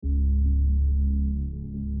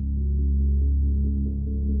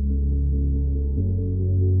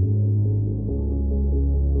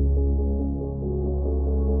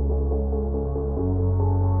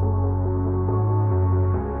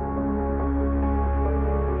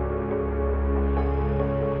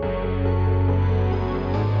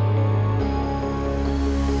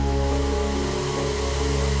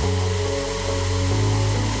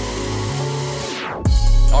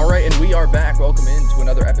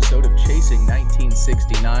Chasing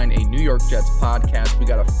 1969, a New York Jets podcast. We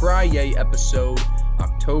got a Friday episode,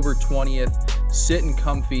 October 20th, sitting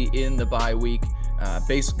comfy in the bye week.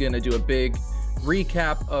 Basically going to do a big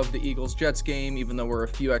recap of the Eagles-Jets game, even though we're a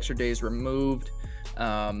few extra days removed.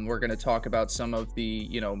 We're going to talk about some of the,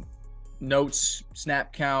 notes,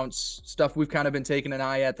 snap counts, stuff we've kind of been taking an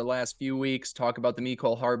eye at the last few weeks, talk about the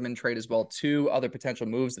Mecole Hardman trade as well, too, other potential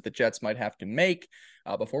moves that the Jets might have to make.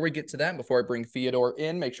 Before we get to that, before I bring Theodore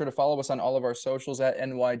in, make sure to follow us on all of our socials at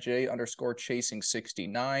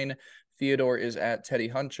NYJ_chasing69. Theodore is at Teddy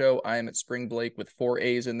Huncho. I am at Spring Blake with 4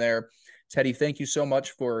 A's in there. Teddy, thank you so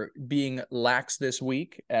much for being lax this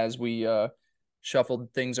week as we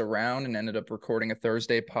shuffled things around and ended up recording a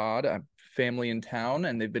Thursday pod. Family in town,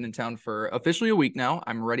 and they've been in town for officially a week now.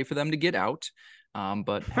 I'm ready for them to get out,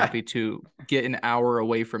 but happy to get an hour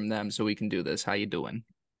away from them so we can do this. How you doing?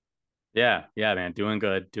 Yeah, man, doing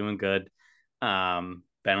good. Been a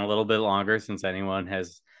little bit longer since anyone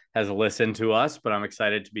has listened to us, but I'm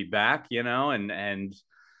excited to be back, and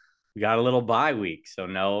we got a little bye week, so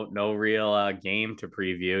no real game to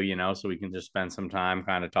preview, so we can just spend some time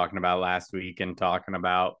kind of talking about last week and talking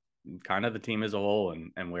about kind of the team as a whole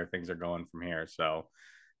and where things are going from here. So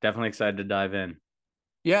definitely excited to dive in.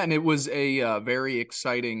 Yeah, and it was a very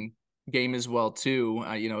exciting game as well, too.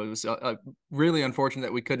 It was really unfortunate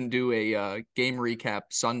that we couldn't do a game recap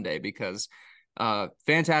Sunday because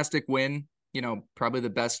fantastic win. Probably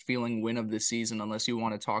the best feeling win of the season, unless you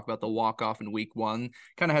want to talk about the walk-off in week 1.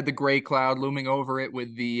 Kind of had the gray cloud looming over it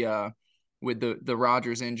with the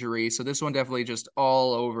Rodgers injury. So this one definitely just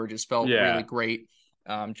all over, just felt really great.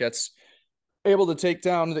 Jets able to take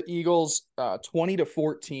down the Eagles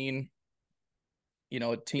 20-14.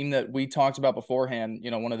 A team that we talked about beforehand,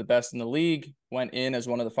 one of the best in the league, went in as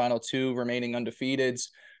one of the final 2 remaining undefeateds.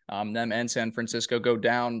 Them and San Francisco go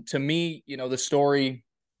down. To me, the story,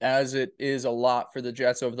 as it is a lot for the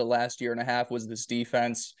Jets over the last year and a half, was this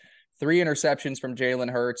defense. 3 interceptions from Jalen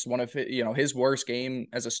Hurts, one of his worst game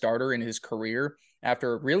as a starter in his career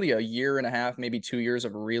after really a year and a half, maybe 2 years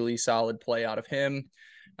of really solid play out of him.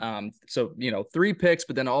 3 picks,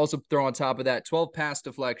 but then also throw on top of that 12 pass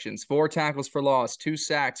deflections, 4 tackles for loss, 2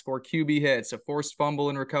 sacks, 4 QB hits, a forced fumble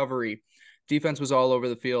and recovery. Defense was all over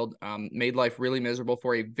the field, made life really miserable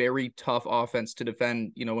for a very tough offense to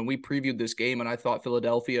defend. When we previewed this game and I thought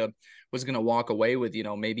Philadelphia was going to walk away with,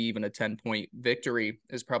 maybe even a 10-point victory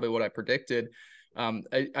is probably what I predicted.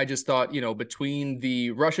 I just thought, between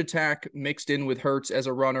the rush attack mixed in with Hurts as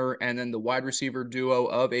a runner and then the wide receiver duo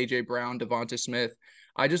of A.J. Brown, Devonta Smith,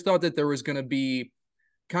 I just thought that there was going to be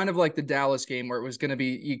kind of like the Dallas game where it was going to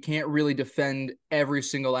be, you can't really defend every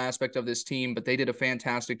single aspect of this team, but they did a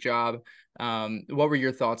fantastic job. What were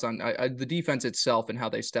your thoughts on the defense itself and how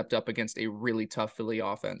they stepped up against a really tough Philly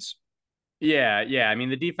offense? Yeah. I mean,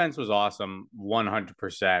 the defense was awesome,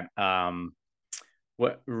 100%.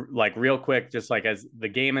 Real quick, just like as the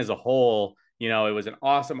game as a whole, it was an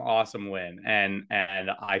awesome win. And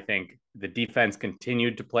I think the defense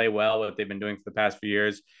continued to play well, what they've been doing for the past few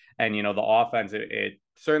years. And, the offense, it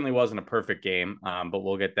certainly wasn't a perfect game, but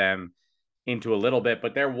we'll get them into a little bit.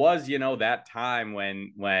 But there was, that time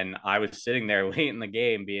when I was sitting there late in the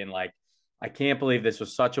game being like, I can't believe this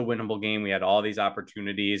was such a winnable game. We had all these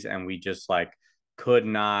opportunities and we just could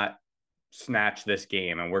not snatch this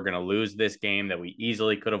game, and we're going to lose this game that we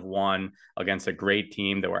easily could have won against a great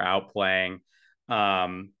team that we're outplaying.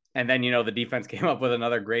 And then, the defense came up with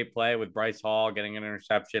another great play with Bryce Hall getting an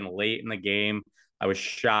interception late in the game. I was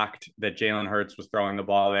shocked that Jalen Hurts was throwing the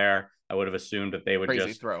ball there. I would have assumed that they would Crazy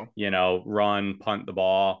just throw. Run, punt the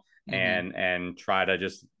ball and try to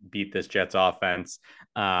just beat this Jets offense.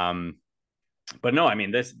 But no, I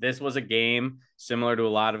mean, this was a game similar to a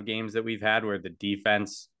lot of games that we've had where the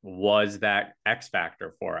defense was that X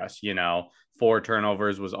factor for us. 4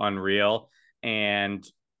 turnovers was unreal. And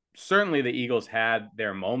certainly the Eagles had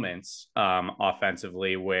their moments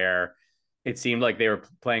offensively where it seemed like they were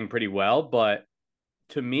playing pretty well. But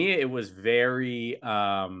to me, it was very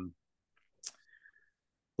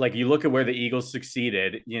you look at where the Eagles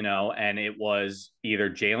succeeded, and it was either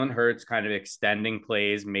Jalen Hurts kind of extending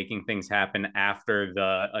plays, making things happen after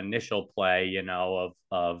the initial play,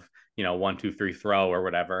 of 1, 2, 3 throw or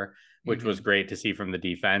whatever, which was great to see from the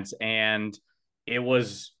defense. And it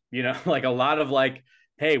was, a lot of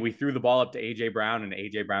hey, we threw the ball up to A.J. Brown and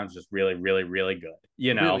A.J. Brown's just really, really, really good,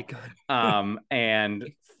 Really good. and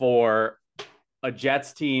for a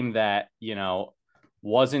Jets team that,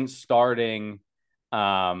 wasn't starting,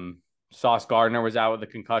 Sauce Gardner was out with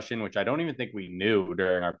a concussion, which I don't even think we knew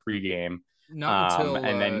during our pregame. Not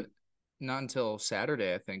until not until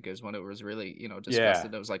Saturday, I think, is when it was really, discussed Yeah.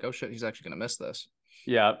 that it was like, oh shit, he's actually going to miss this.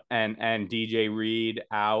 Yeah, and DJ Reed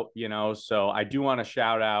out, so I do want to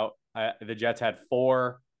shout out the Jets had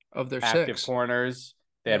four Of their active six. corners.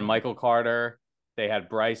 They had Yeah. Michael Carter, they had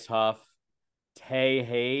Bryce Huff, Tay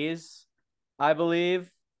Hayes, I believe,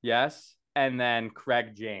 yes, and then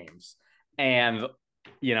Craig James. And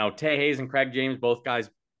Tay Hayes and Craig James, both guys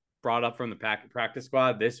brought up from the practice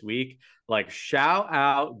squad this week. Like, shout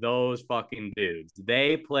out those fucking dudes.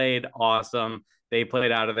 They played awesome. They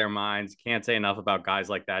played out of their minds. Can't say enough about guys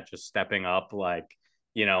like that just stepping up, like,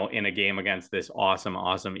 in a game against this awesome,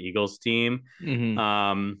 awesome Eagles team.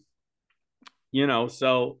 Mm-hmm.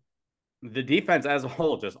 So the defense as a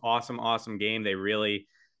whole, just awesome, awesome game. They really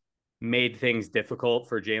made things difficult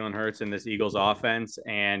for Jalen Hurts in this Eagles offense.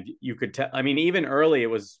 And you could tell, I mean, even early, it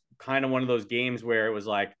was kind of one of those games where it was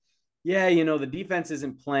like, yeah, the defense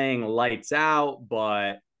isn't playing lights out,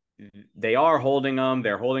 but they are holding them.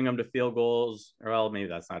 They're holding them to field goals. Well, maybe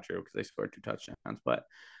that's not true because they scored 2 touchdowns, but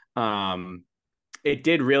it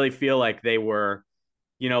did really feel like they were,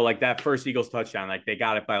 like that first Eagles touchdown, like they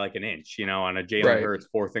got it by like an inch, on a Jalen Right. Hurts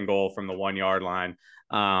 4th and goal from the 1 yard line.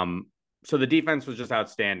 So the defense was just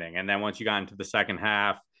outstanding. And then once you got into the second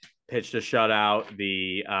half, pitched a shutout,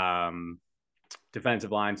 the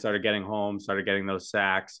defensive line started getting home, started getting those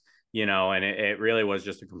sacks, and it really was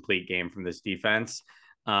just a complete game from this defense.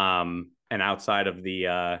 And outside of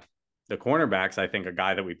the cornerbacks, I think a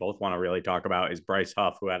guy that we both want to really talk about is Bryce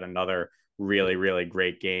Huff, who had another really, really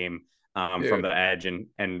great game from the edge,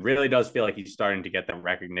 and really does feel like he's starting to get the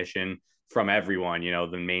recognition from everyone,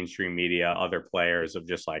 the mainstream media, other players, of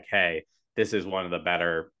just like, hey, this is one of the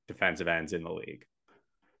better defensive ends in the league.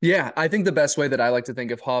 Yeah, I think the best way that I like to think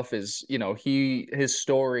of Huff is, his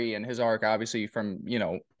story and his arc, obviously, from,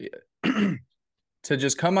 to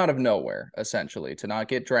just come out of nowhere, essentially, to not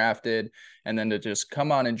get drafted, and then to just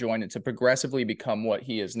come on and join it, to progressively become what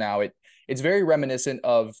he is now. It's very reminiscent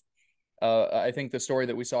of, I think, the story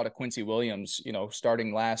that we saw to Quincy Williams,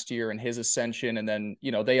 starting last year and his ascension. And then,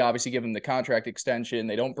 they obviously give him the contract extension.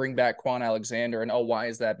 They don't bring back Quan Alexander. And, why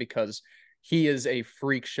is that? Because he is a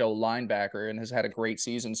freak show linebacker and has had a great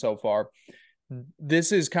season so far.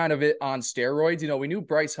 This is kind of it on steroids. We knew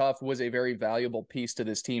Bryce Huff was a very valuable piece to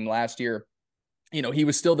this team last year. He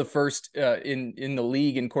was still the first in the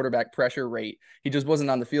league in quarterback pressure rate. He just wasn't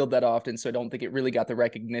on the field that often, so I don't think it really got the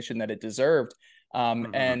recognition that it deserved.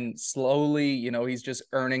 And slowly, he's just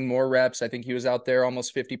earning more reps. I think he was out there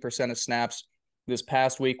almost 50% of snaps this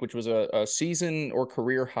past week, which was a season or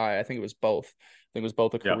career high. I think it was both. I think it was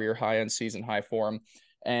both a career high and season high for him.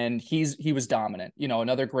 And he was dominant.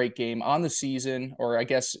 Another great game on the season, or I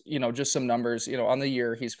guess, just some numbers, on the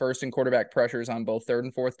year. He's first in quarterback pressures on both 3rd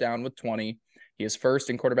and 4th down with 20. He is first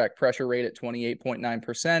in quarterback pressure rate at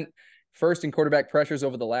 28.9%. First in quarterback pressures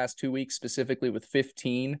over the last 2 weeks, specifically with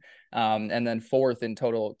 15, and then 4th in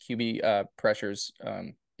total QB pressures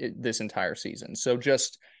this entire season. So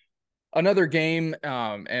just another game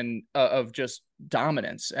of just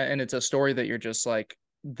dominance. And it's a story that you're just like,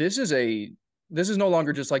 this is no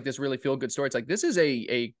longer just like this really feel good story. It's like, this is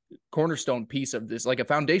a cornerstone piece of this, like a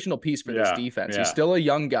foundational piece for this defense. He's still a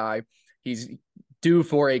young guy. He's due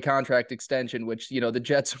for a contract extension, which, the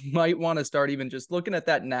Jets might want to start even just looking at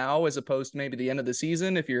that now, as opposed to maybe the end of the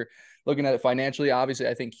season. If you're looking at it financially, obviously,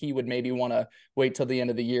 I think he would maybe want to wait till the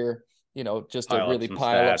end of the year, just to really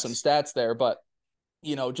pile up some stats there. But,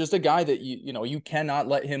 just a guy that you cannot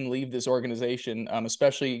let him leave this organization,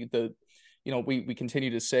 especially we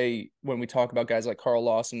continue to say when we talk about guys like Carl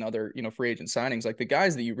Lawson and other, free agent signings, like the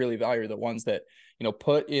guys that you really value are the ones that,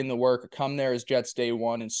 put in the work, come there as Jets day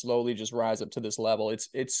one, and slowly just rise up to this level.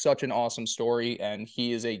 It's such an awesome story, and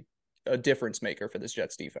he is a difference maker for this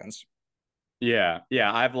Jets defense. Yeah.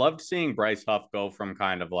 Yeah. I've loved seeing Bryce Huff go from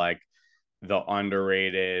kind of like the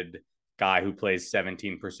underrated guy who plays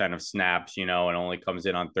 17% of snaps, and only comes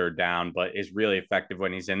in on 3rd down, but is really effective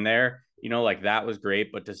when he's in there. Like that was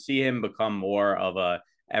great. But to see him become more of a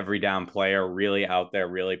every down player, really out there,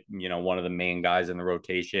 really, one of the main guys in the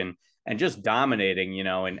rotation, and just dominating,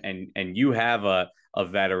 and you have a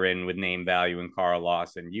veteran with name value in Carl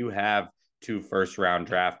Lawson. You have 2 first-round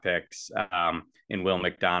draft picks in Will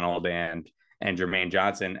McDonald and Jermaine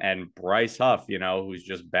Johnson, and Bryce Huff, who's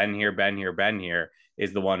just been here,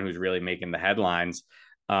 is the one who's really making the headlines.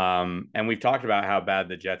 And we've talked about how bad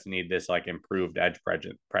the Jets need this like improved edge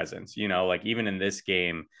presence. Like even in this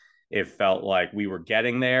game, it felt like we were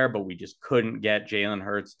getting there, but we just couldn't get Jalen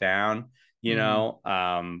Hurts down.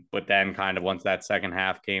 But then kind of once that second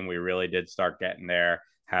half came, we really did start getting there.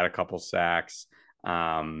 Had a couple sacks.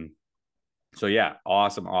 So yeah,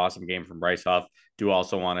 awesome game from Bryce Huff. Do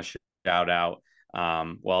also want to shout out.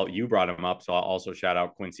 Well, you brought him up, so I'll also shout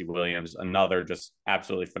out Quincy Williams, another just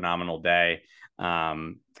absolutely phenomenal day.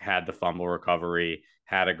 Had the fumble recovery,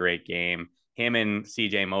 had a great game. Him and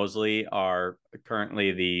CJ Mosley are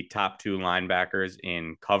currently the top two linebackers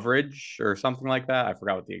in coverage or something like that. I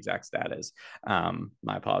forgot what the exact stat is.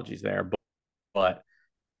 My apologies there. But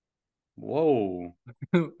whoa.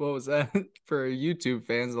 What was that? For YouTube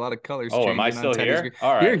fans, a lot of colors Oh, am I changing on still Teddy's screen. here?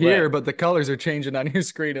 All You're right, here, lit. but the colors are changing on your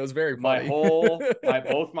screen. It was very My funny. whole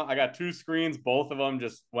my I got two screens, both of them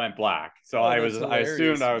just went black. So Oh, that's I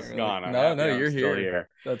assumed hilarious. I was You're like, gone. I'm no, happy no, I'm you're still here. here.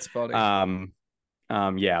 That's funny.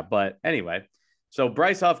 Um yeah, but anyway, so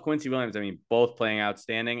Bryce Huff, Quincy Williams, I mean, both playing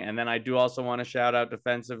outstanding. And then I do also want to shout out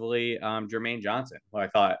defensively Jermaine Johnson, who I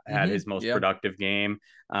thought had his most Yeah. productive game.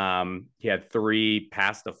 He had 3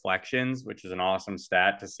 pass deflections, which is an awesome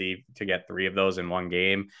stat to get 3 of those in one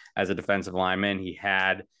game as a defensive lineman. He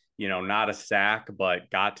had, not a sack, but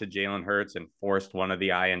got to Jalen Hurts and forced one of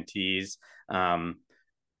the INTs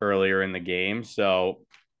earlier in the game. So,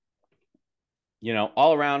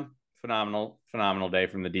 all around phenomenal day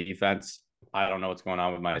from the defense. I don't know what's going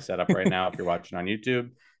on with my setup right now if you're watching on YouTube.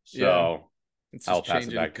 Yeah. So It's I'll just pass it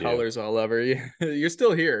changing back to you. colors all over. You're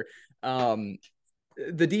still here.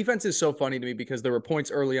 The defense is so funny to me because there were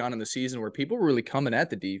points early on in the season where people were really coming at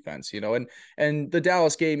the defense, and the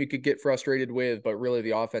Dallas game you could get frustrated with, but really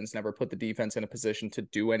the offense never put the defense in a position to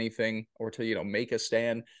do anything or to, make a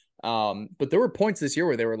stand. But there were points this year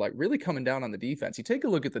where they were like really coming down on the defense. You take a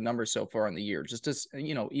look at the numbers so far in the year, just as,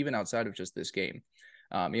 even outside of just this game.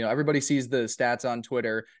 Everybody sees the stats on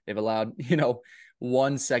Twitter. They've allowed,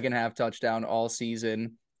 1 second half touchdown all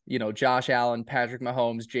season. Josh Allen, Patrick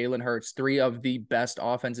Mahomes, Jalen Hurts, 3 of the best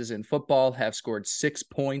offenses in football, have scored 6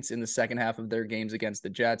 points in the second half of their games against the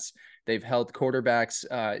Jets. They've held quarterbacks,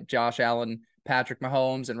 Josh Allen, Patrick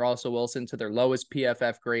Mahomes, and Russell Wilson to their lowest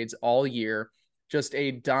PFF grades all year. Just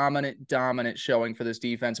a dominant showing for this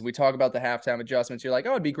defense. And we talk about the halftime adjustments. You're like,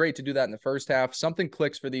 oh, it'd be great to do that in the first half. Something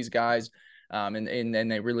clicks for these guys. And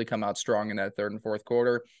they really come out strong in that third and fourth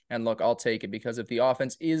quarter. And look, I'll take it, because if the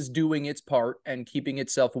offense is doing its part and keeping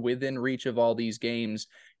itself within reach of all these games,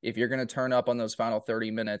 if you're going to turn up on those final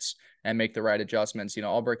 30 minutes and make the right adjustments,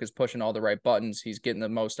 Ulbrich is pushing all the right buttons. He's getting the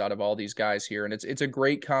most out of all these guys here. And it's a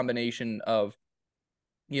great combination of,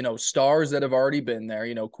 stars that have already been there.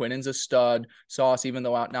 Quinnen's a stud. Sauce, even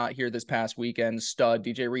though out not here this past weekend, stud.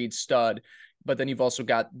 DJ Reed, stud. But then you've also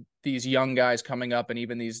got these young guys coming up, and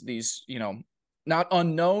even these not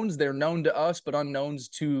unknowns. They're known to us, but unknowns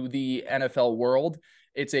to the NFL world.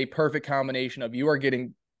 It's a perfect combination of, you are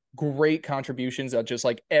getting great contributions of just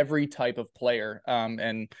like every type of player.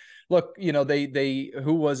 And look, they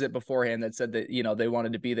who was it beforehand that said that, they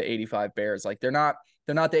wanted to be the 85 Bears? Like, they're not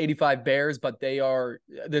the 85 Bears, but they are.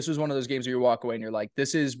 This was one of those games where you walk away and you're like,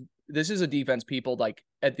 this is a defense, people, like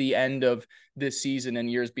at the end of this season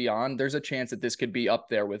and years beyond, there's a chance that this could be up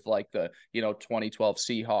there with like the, 2012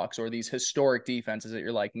 Seahawks or these historic defenses that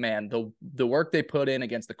you're like, man, the work they put in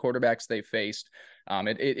against the quarterbacks they faced,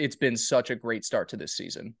 it's been such a great start to this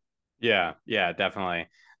season. Yeah, definitely.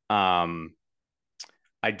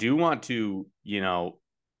 I do want to,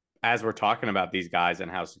 as we're talking about these guys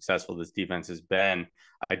and how successful this defense has been,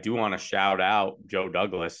 I do want to shout out Joe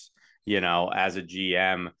Douglas, as a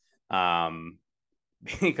GM.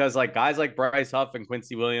 Because like guys like Bryce Huff and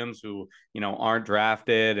Quincy Williams, who, aren't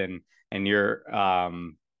drafted and you're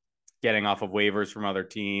getting off of waivers from other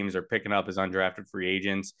teams or picking up as undrafted free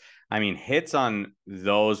agents. I mean, hits on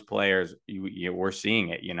those players, we're seeing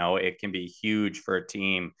it. It can be huge for a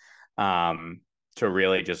team to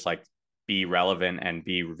really just like be relevant and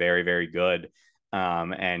be very, very good.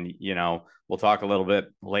 And we'll talk a little bit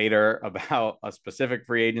later about a specific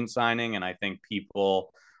free agent signing. And I think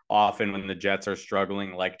people often, when the Jets are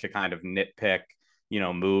struggling, like to kind of nitpick,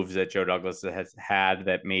 moves that Joe Douglas has had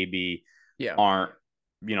that maybe aren't,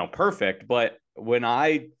 perfect. But when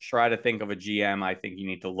I try to think of a GM, I think you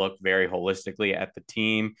need to look very holistically at the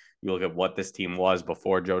team. You look at what this team was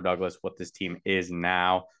before Joe Douglas, what this team is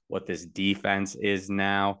now, what this defense is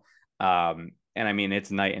now. And I mean,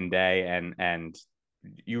 it's night and day, and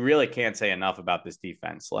you really can't say enough about this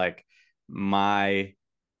defense. Like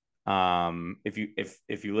if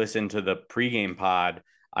you listen to the pregame pod,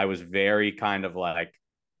 I was very kind of like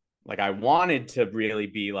I wanted to really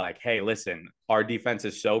be like, hey, listen, our defense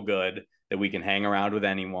is so good that we can hang around with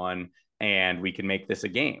anyone and we can make this a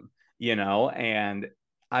game, and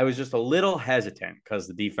I was just a little hesitant because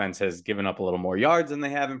the defense has given up a little more yards than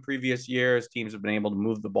they have in previous years. Teams have been able to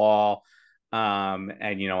move the ball. And,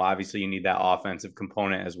 obviously you need that offensive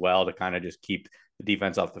component as well to kind of just keep the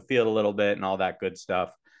defense off the field a little bit and all that good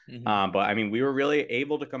stuff. Mm-hmm. But I mean, we were really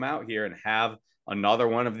able to come out here and have another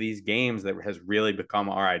one of these games that has really become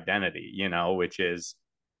our identity, which is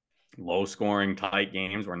low scoring, tight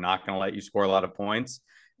games. We're not going to let you score a lot of points,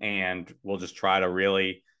 and we'll just try to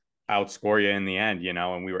really outscore you in the end,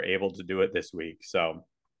 and we were able to do it this week. So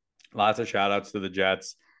lots of shout outs to the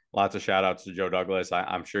Jets. Lots of shout outs to Joe Douglas.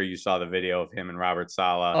 I'm sure you saw the video of him and Robert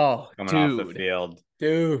Saleh Oh, coming off the dude, field.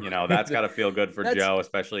 dude, That's got to feel good for that's Joe,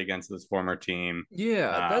 especially against this former team.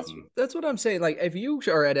 yeah, that's what I'm saying. Like, if you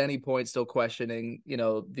are at any point still questioning, the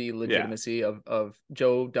Yeah, legitimacy of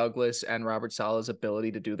Joe Douglas and Robert Saleh's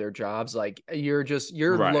ability to do their jobs, like you're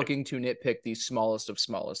right. looking to nitpick the smallest of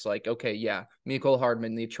smallest. Like, okay, yeah, Mecole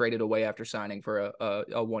Hardman, they traded away after signing for a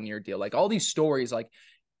 1-year deal. Like all these stories, like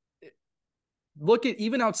look at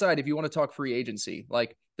even outside if you want to talk free agency,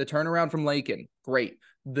 like the turnaround from Lakin, great.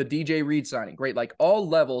 The DJ Reed signing, great. Like all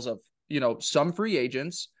levels of, some free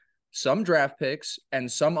agents, some draft picks, and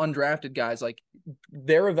some undrafted guys, like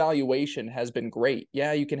their evaluation has been great.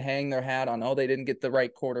 Yeah, you can hang their hat on, oh, they didn't get the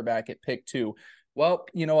right quarterback at pick 2. Well,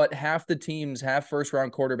 you know what? Half the teams have first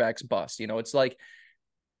round quarterbacks bust. It's like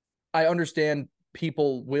I understand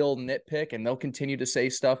people will nitpick and they'll continue to say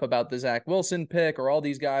stuff about the Zach Wilson pick or all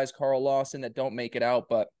these guys, Carl Lawson, that don't make it out.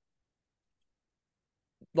 But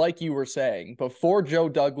like you were saying, before Joe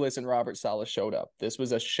Douglas and Robert Saleh showed up, this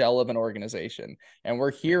was a shell of an organization. And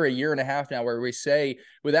we're here a year and a half now where we say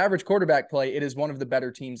with average quarterback play, it is one of the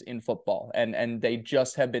better teams in football. And they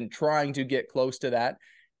just have been trying to get close to that.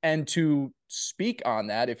 And to speak on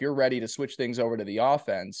that, if you're ready to switch things over to the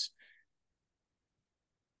offense,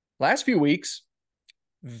 last few weeks,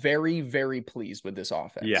 very, very pleased with this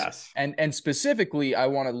offense. Yes. And specifically, I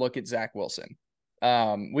want to look at Zach Wilson.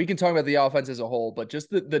 We can talk about the offense as a whole, but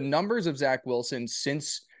just the numbers of Zach Wilson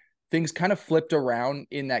since things kind of flipped around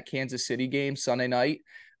in that Kansas City game Sunday night.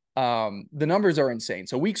 The numbers are insane.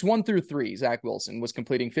 So weeks 1 through 3, Zach Wilson was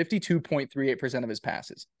completing 52.38% of his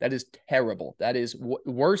passes. That is terrible. That is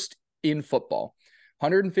worst in football.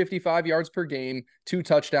 155 yards per game, 2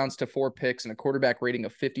 touchdowns to 4 picks, and a quarterback rating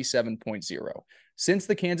of 57.0. Since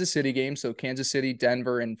the Kansas City game, so Kansas City,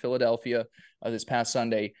 Denver, and Philadelphia this past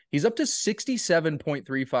Sunday, he's up to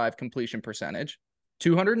 67.35 completion percentage,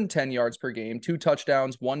 210 yards per game, 2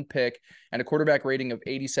 touchdowns, 1 pick, and a quarterback rating of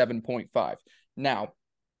 87.5. Now,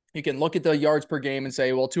 you can look at the yards per game and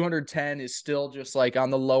say, well, 210 is still just like on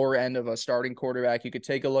the lower end of a starting quarterback. You could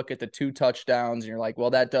take a look at the 2 touchdowns and you're like, well,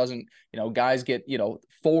 that doesn't, guys get,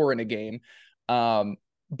 4 in a game.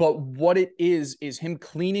 But what it is him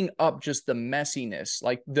cleaning up just the messiness,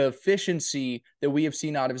 like the efficiency that we have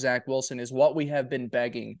seen out of Zach Wilson is what we have been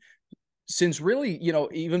begging since really,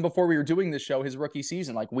 even before we were doing this show, his rookie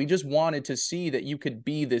season. Like we just wanted to see that you could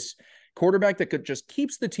be this quarterback that could just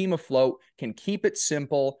keeps the team afloat, can keep it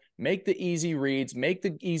simple, make the easy reads, make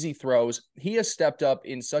the easy throws. He has stepped up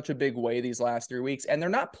in such a big way these last 3 weeks, and they're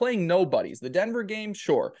not playing nobodies. The Denver game,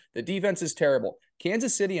 sure, the defense is terrible.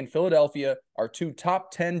 Kansas City and Philadelphia are 2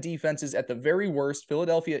 top 10 defenses at the very worst.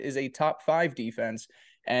 Philadelphia is a top 5 defense,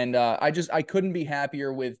 and I couldn't be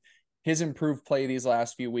happier with his improved play these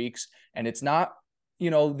last few weeks. And it's not,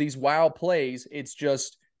 these wow plays. It's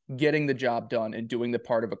just getting the job done and doing the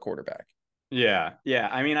part of a quarterback. Yeah. Yeah.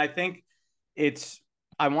 I mean, I think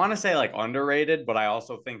I want to say like underrated, but I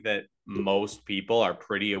also think that most people are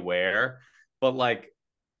pretty aware. But like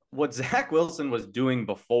what Zach Wilson was doing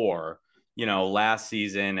before, last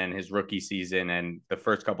season and his rookie season and the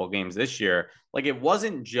first couple of games this year, like it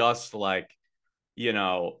wasn't just like,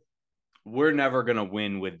 we're never going to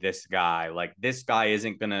win with this guy. Like this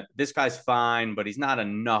guy's fine, but he's not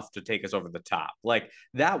enough to take us over the top. Like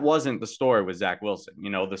that wasn't the story with Zach Wilson.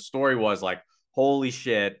 The story was like, holy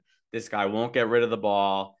shit, this guy won't get rid of the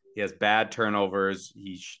ball. He has bad turnovers.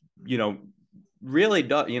 He, really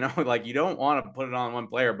does, like you don't want to put it on one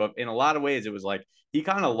player, but in a lot of ways it was like, he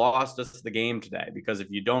kind of lost us the game today because if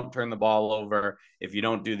you don't turn the ball over, if you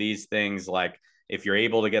don't do these things, like if you're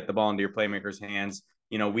able to get the ball into your playmakers' hands,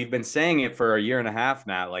 we've been saying it for a year and a half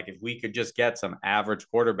now. Like if we could just get some average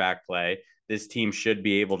quarterback play, this team should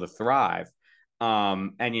be able to thrive.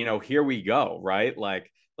 And here we go, right? Like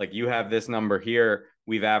you have this number here.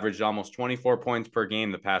 We've averaged almost 24 points per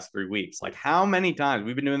game the past 3 weeks. Like how many times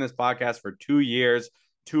we've been doing this podcast for 2 years,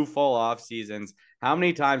 2 full off seasons. How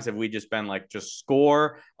many times have we just been like, just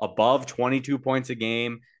score above 22 points a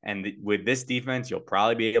game? And with this defense, you'll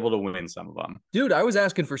probably be able to win some of them. Dude, I was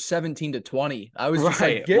asking for 17 to 20. I was just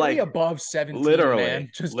right. like, get me above 17, literally, man.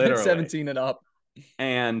 Just get 17 and up.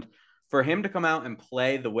 And for him to come out and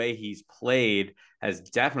play the way he's played has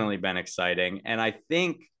definitely been exciting. And I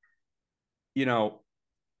think,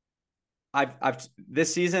 I've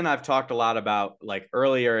this season I've talked a lot about, like,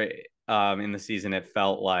 earlier in the season, it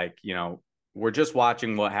felt like, we're just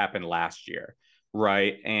watching what happened last year,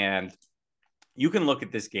 right? And you can look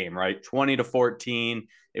at this game, right? 20-14.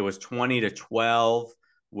 It was 20-12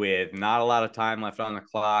 with not a lot of time left on the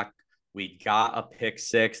clock. We got a pick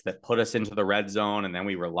six that put us into the red zone, and then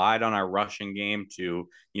we relied on our rushing game to,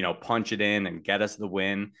 punch it in and get us the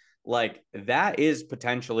win. Like, that is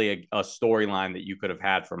potentially a storyline that you could have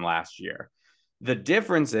had from last year. The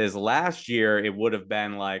difference is last year it would have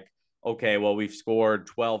been like, okay, well, we've scored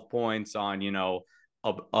 12 points on,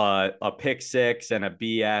 a pick six and a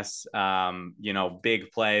BS,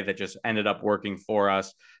 big play that just ended up working for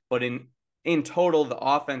us. But in total, the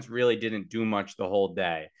offense really didn't do much the whole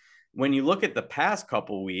day. When you look at the past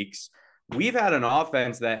couple weeks, we've had an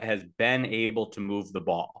offense that has been able to move the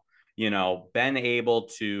ball, been able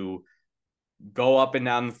to go up and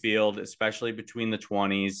down the field, especially between the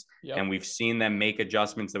 20s. Yep. And we've seen them make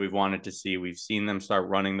adjustments that we've wanted to see. We've seen them start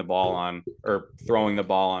running the ball on, or throwing the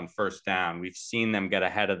ball on first down. We've seen them get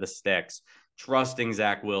ahead of the sticks, trusting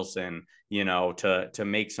Zach Wilson, to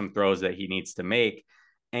make some throws that he needs to make.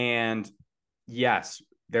 And yes,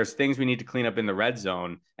 there's things we need to clean up in the red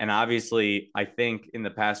zone. And obviously, I think in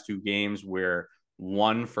the past two games, we're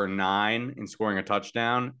 1 for 9 in scoring a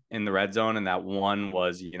touchdown in the red zone, and that one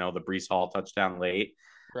was, the Bryce Hall touchdown late.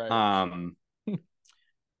 Right.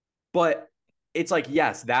 But it's like,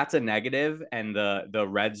 yes, that's a negative, and the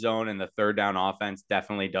red zone and the third down offense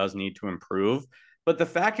definitely does need to improve. But the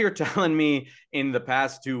fact you're telling me in the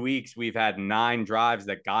past 2 weeks we've had 9 drives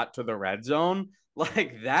that got to the red zone,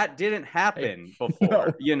 like, that didn't happen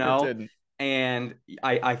before, no, it didn't. And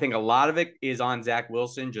I think a lot of it is on Zach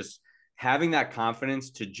Wilson just having that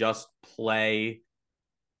confidence to just play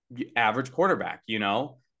average quarterback.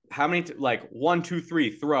 How many, like, 1, 2,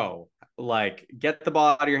 3, throw, like, get the ball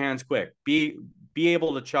out of your hands quick, be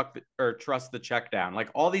able to chuck or trust the check down, like,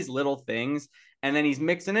 all these little things. And then he's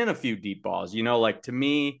mixing in a few deep balls, like, to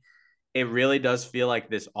me, it really does feel like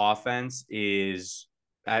this offense is,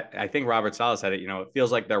 I think Robert Saleh said it, it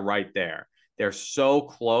feels like they're right there. They're so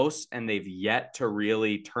close and they've yet to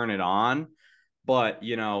really turn it on. But,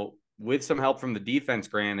 with some help from the defense,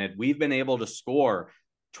 granted, we've been able to score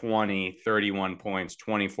 20, 31 points,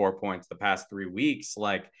 24 points the past 3 weeks.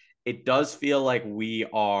 Like, it does feel like we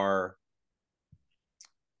are,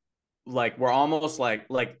 like, we're almost like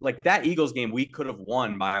that Eagles game, we could have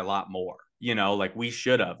won by a lot more, like we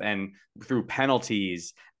should have. And through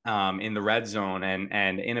penalties in the red zone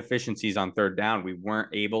and inefficiencies on third down, we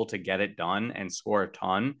weren't able to get it done and score a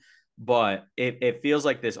ton. But it feels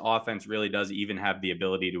like this offense really does even have the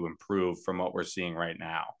ability to improve from what we're seeing right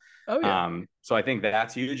now. Oh yeah. So I think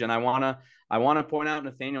that's huge. And I wanna point out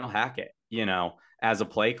Nathaniel Hackett, as a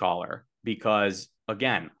play caller, because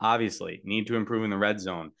again, obviously need to improve in the red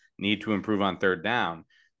zone, need to improve on third down.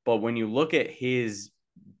 But when you look at his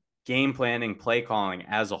game planning, play calling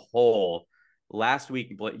as a whole, last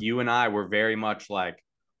week you and I were very much like,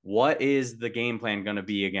 what is the game plan going to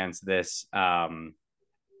be against this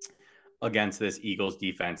Eagles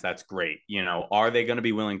defense? That's great. Are they going to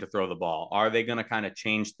be willing to throw the ball? Are they going to kind of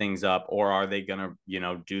change things up, or are they going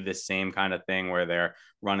to, do the same kind of thing where they're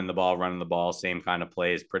running the ball, same kind of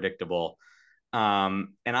plays, predictable? And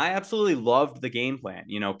I absolutely loved the game plan.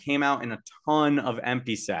 Came out in a ton of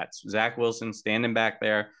empty sets. Zach Wilson standing back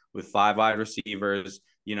there with 5 wide receivers,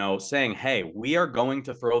 saying, hey, we are going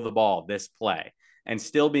to throw the ball this play, and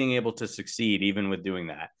still being able to succeed even with doing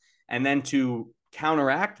that. And then to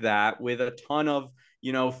counteract that with a ton of,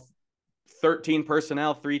 13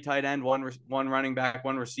 personnel, 3 tight end, one running back,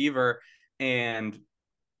 1 receiver. And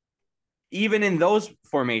even in those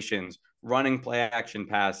formations, running play action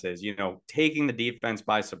passes, taking the defense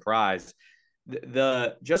by surprise.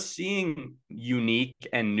 The just seeing unique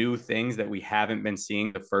and new things that we haven't been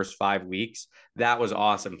seeing the first 5 weeks, that was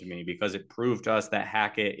awesome to me, because it proved to us that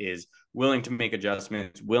Hackett is willing to make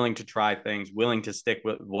adjustments, willing to try things, willing to stick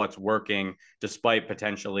with what's working despite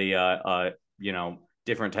potentially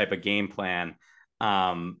different type of game plan.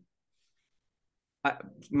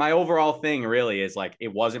 My overall thing really is, like,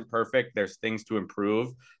 it wasn't perfect. There's things to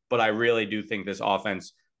improve, but I really do think this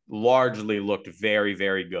offense largely looked very,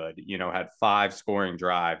 very good. Had 5 scoring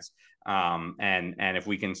drives. And if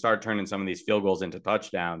we can start turning some of these field goals into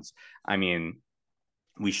touchdowns, I mean,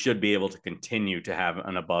 we should be able to continue to have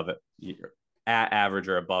an average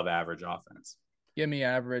or above average offense. Give me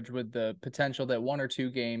average, with the potential that 1 or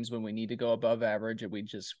 2 games when we need to go above average, and we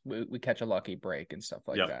catch a lucky break and stuff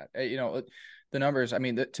like Yep. that. The numbers, I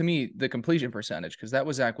mean, to me, the completion percentage, because that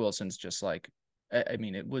was Zach Wilson's just like I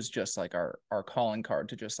mean, it was just like our calling card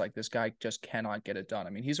to just like, this guy just cannot get it done. I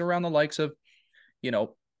mean, he's around the likes of,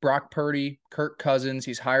 Brock Purdy, Kirk Cousins.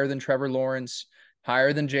 He's higher than Trevor Lawrence,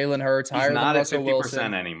 higher than Jalen Hurts, He's higher than not at Russell 50%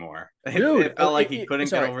 Wilson. anymore. Dude, It felt like he couldn't get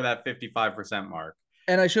sorry. over that 55% mark.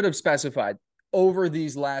 And I should have specified, over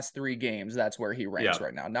these last 3 games, that's where he ranks Yeah.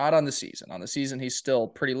 right now, not on the season. On the season, he's still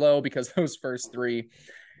pretty low because those first three,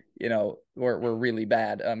 were really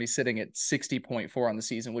bad. He's sitting at 60.4 on the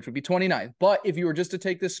season, which would be 29th. But if you were just to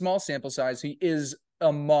take this small sample size, he is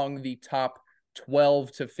among the top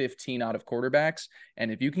 12 to 15 out of quarterbacks. And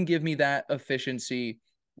if you can give me that efficiency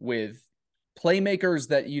with playmakers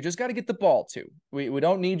that you just got to get the ball to, we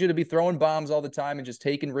don't need you to be throwing bombs all the time and just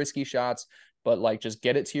taking risky shots, but like, just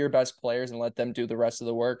get it to your best players and let them do the rest of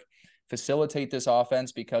the work. Facilitate this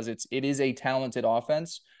offense, because it is a talented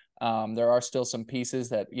offense. There are still some pieces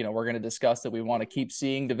that, we're going to discuss that we want to keep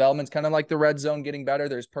seeing developments, kind of like the red zone getting better.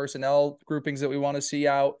 There's personnel groupings that we want to see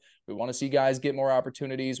out. We want to see guys get more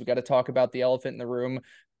opportunities. We got to talk about the elephant in the room,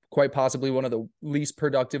 quite possibly one of the least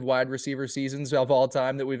productive wide receiver seasons of all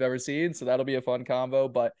time that we've ever seen. So that'll be a fun combo.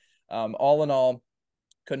 But all in all,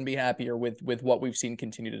 couldn't be happier with what we've seen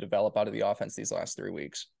continue to develop out of the offense these last 3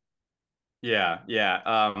 weeks. Yeah.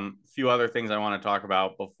 Few other things I want to talk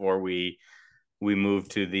about before we move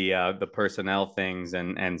to the personnel things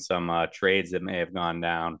and some trades that may have gone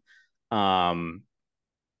down. Um,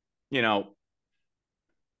 you know,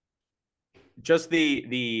 just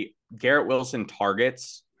the Garrett Wilson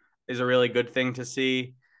targets is a really good thing to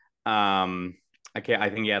see. I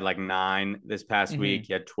think he had like 9 this past week.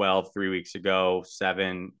 He had 12 3 weeks ago,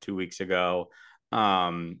 7 2 weeks ago.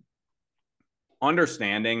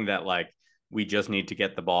 Understanding that like we just need to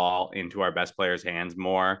get the ball into our best players' hands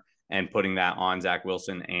more, and putting that on Zach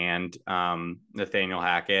Wilson and Nathaniel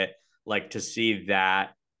Hackett, like to see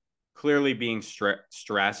that clearly being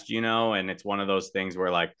stressed, and it's one of those things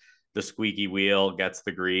where like the squeaky wheel gets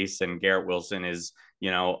the grease, and Garrett Wilson is,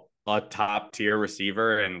 a top tier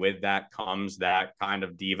receiver. And with that comes that kind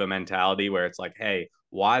of diva mentality where it's like, hey,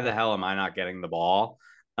 why the hell am I not getting the ball?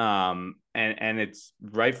 And it's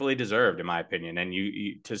rightfully deserved, in my opinion. And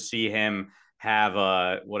you to see him have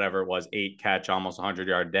a whatever it was 8 catch, almost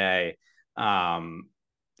 100-yard day.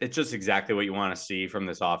 It's just exactly what you want to see from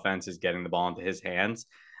this offense, is getting the ball into his hands.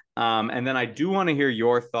 And then I do want to hear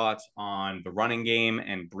your thoughts on the running game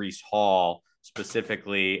and Bryce Hall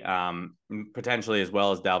specifically, potentially, as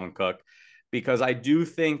well as Dalvin Cook, because I do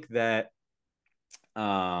think that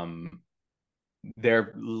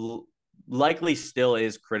there likely still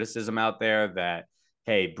is criticism out there that,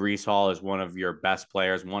 hey, Bryce Hall is one of your best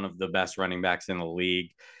players, one of the best running backs in the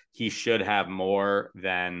league. He should have more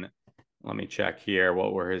than, let me check here,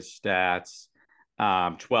 what were his stats?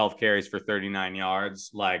 12 carries for 39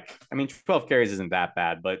 yards. Like, I mean, 12 carries isn't that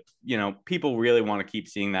bad, but people really want to keep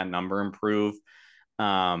seeing that number improve.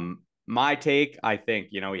 My take, I think,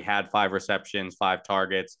 he had 5 receptions, 5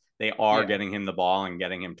 targets. They are getting him the ball and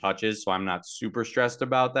getting him touches, so I'm not super stressed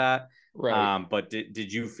about that. Right. But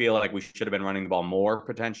did you feel like we should have been running the ball more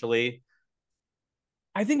potentially?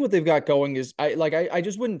 I think what they've got going is, I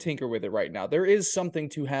just wouldn't tinker with it right now. There is something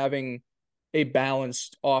to having a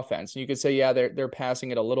balanced offense. And you could say, yeah, they're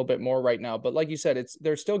passing it a little bit more right now, but like you said,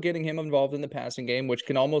 they're still getting him involved in the passing game, which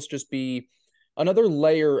can almost just be another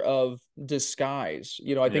layer of disguise.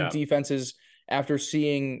 I think defenses, after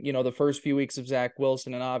seeing, the first few weeks of Zach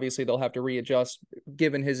Wilson, and obviously they'll have to readjust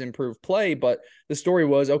given his improved play, but the story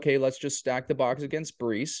was, okay, let's just stack the box against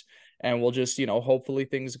Bryce, and we'll just, hopefully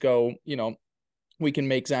things go, we can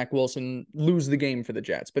make Zach Wilson lose the game for the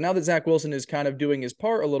Jets. But now that Zach Wilson is kind of doing his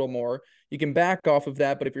part a little more, you can back off of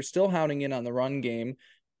that. But if you're still hounding in on the run game,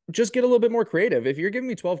 just get a little bit more creative. If you're giving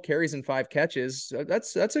me 12 carries and 5 catches,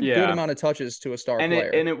 that's a good amount of touches to a star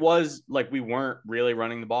player. It was like we weren't really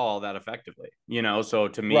running the ball that effectively, So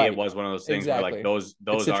to me, It was one of those things where like those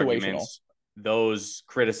arguments, those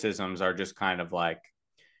criticisms are just kind of like,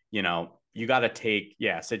 you got to take,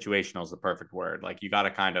 situational is the perfect word. Like you got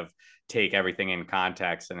to kind of take everything in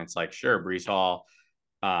context. And it's like, sure, Bryce Hall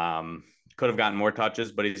could have gotten more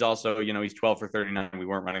touches, but he's also, he's 12 for 39. We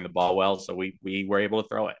weren't running the ball well, so we were able to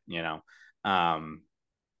throw it,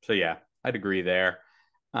 So yeah, I'd agree there.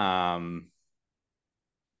 I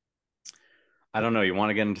don't know. You want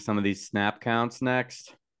to get into some of these snap counts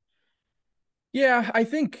next? Yeah, I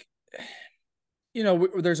think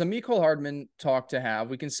there's a Mecole Hardman talk to have.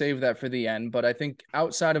 We can save that for the end, but I think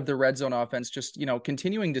outside of the red zone offense, just,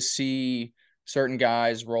 continuing to see certain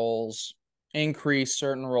guys' roles increase,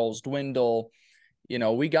 certain roles dwindle.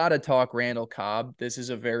 We got to talk Randall Cobb. This is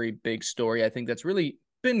a very big story. I think that's really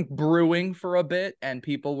been brewing for a bit, and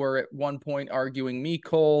people were at one point arguing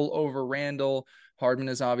Mecole over Randall. Hardman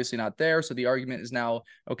is obviously not there, so the argument is now,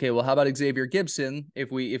 okay, well, how about Xavier Gibson?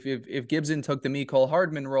 If Gibson took the Mecole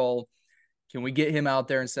Hardman role, can we get him out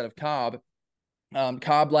there instead of Cobb?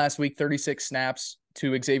 Cobb last week, 36 snaps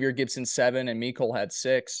to Xavier Gibson 7, and Mecole had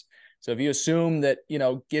 6. So if you assume that,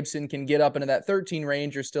 Gibson can get up into that 13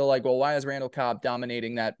 range, you're still like, well, why is Randall Cobb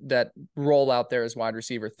dominating that role out there as wide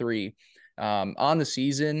receiver 3? On the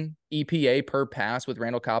season, EPA per pass with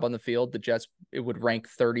Randall Cobb on the field, the Jets, it would rank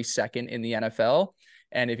 32nd in the NFL.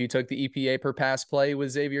 And if you took the EPA per pass play with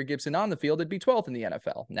Xavier Gibson on the field, it'd be 12th in the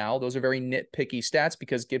NFL. Now, those are very nitpicky stats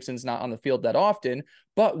because Gibson's not on the field that often,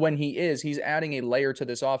 but when he is, he's adding a layer to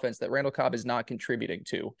this offense that Randall Cobb is not contributing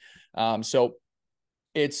to. So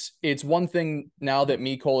it's one thing now that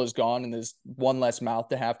Mecole is gone and there's one less mouth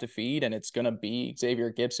to have to feed, and it's going to be Xavier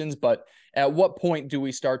Gibson's. But at what point do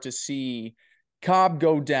we start to see Cobb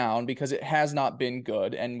go down? Because it has not been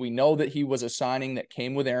good. And we know that he was a signing that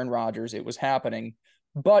came with Aaron Rodgers. It was happening.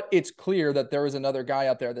 But it's clear that there is another guy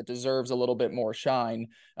out there that deserves a little bit more shine.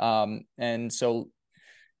 And so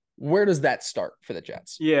where does that start for the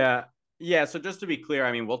Jets? Yeah. Yeah, so just to be clear,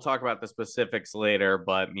 I mean, we'll talk about the specifics later,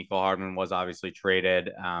 but Mecole Hardman was obviously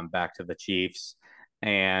traded back to the Chiefs.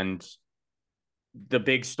 And the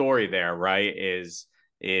big story there, right, is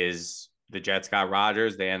the Jets got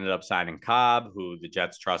Rodgers. They ended up signing Cobb, who the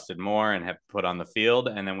Jets trusted more and have put on the field.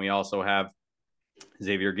 And then we also have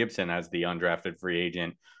Xavier Gibson as the undrafted free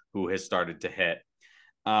agent who has started to hit.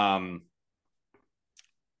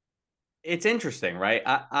 It's interesting, right?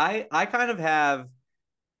 I kind of have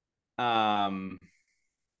I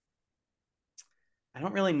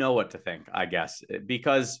don't really know what to think, I guess,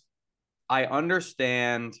 because I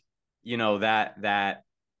understand, that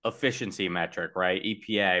efficiency metric, right?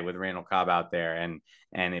 EPA with Randall Cobb out there,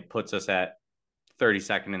 and it puts us at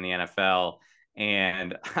 32nd in the NFL.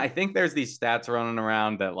 And I think there's these stats running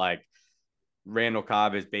around that like Randall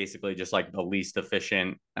Cobb is basically just like the least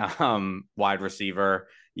efficient wide receiver,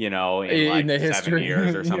 in like the 7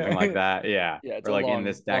 years or something like that. Yeah. Yeah, it's or a like long, in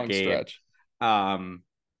this long decade. stretch.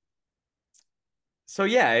 So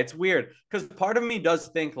yeah, it's weird because part of me does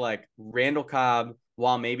think like Randall Cobb,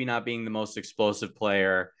 while maybe not being the most explosive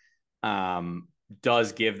player,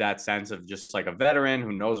 does give that sense of just like a veteran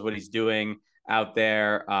who knows what he's doing out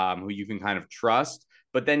there, who you can kind of trust.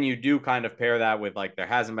 But then you do kind of pair that with like there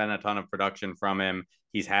hasn't been a ton of production from him.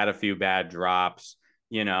 He's had a few bad drops,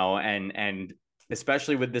 and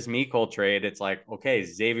especially with this Mecole trade, it's like, okay,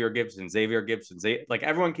 Xavier Gibson, like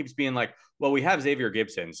everyone keeps being like, well, we have Xavier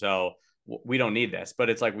Gibson, so we don't need this. But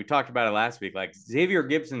it's like we talked about it last week. Like Xavier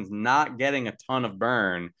Gibson's not getting a ton of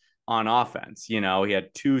burn on offense. He had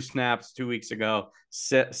 2 snaps 2 weeks ago,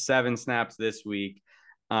 7 snaps this week.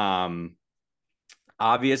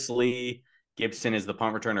 Obviously, Gibson is the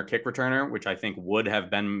punt returner, kick returner, which I think would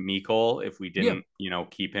have been Mecole if we didn't,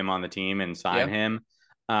 keep him on the team and sign him.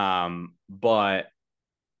 But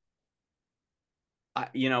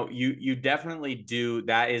you definitely do.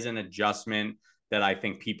 That is an adjustment that I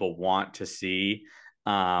think people want to see.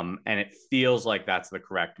 And it feels like that's the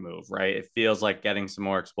correct move, right? It feels like getting some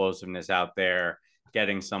more explosiveness out there,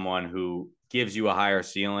 getting someone who gives you a higher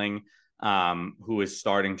ceiling, who is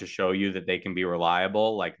starting to show you that they can be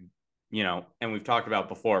reliable. Like, and we've talked about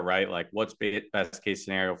before, right? Like what's best case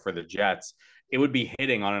scenario for the Jets? It would be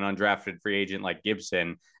hitting on an undrafted free agent like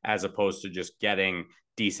Gibson, as opposed to just getting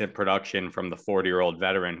decent production from the 40-year-old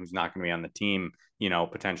veteran who's not going to be on the team,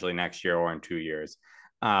 potentially next year or in 2 years.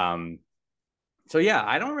 So yeah,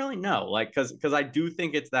 I don't really know, like, because I do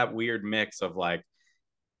think it's that weird mix of like,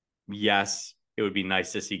 yes, it would be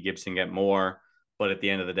nice to see Gibson get more, but at the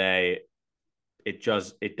end of the day, it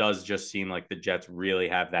does just seem like the Jets really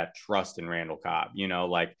have that trust in Randall Cobb.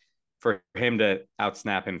 Like for him to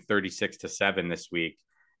outsnap him 36-7 this week,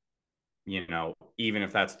 even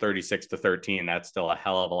if that's 36-13, that's still a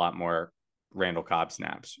hell of a lot more Randall Cobb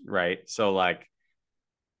snaps, right? So like,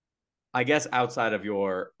 I guess outside of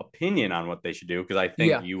your opinion on what they should do, because I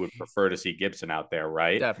think you would prefer to see Gibson out there,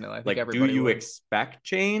 right? Definitely. I think like, everybody do you would. expect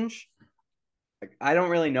change? Like, I don't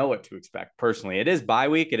really know what to expect personally. It is bye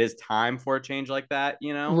week. It is time for a change like that,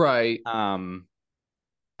 Right.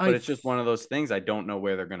 But it's just one of those things. I don't know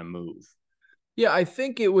where they're going to move. Yeah, I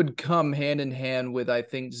think it would come hand in hand with, I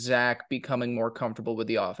think, Zach becoming more comfortable with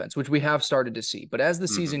the offense, which we have started to see. But as the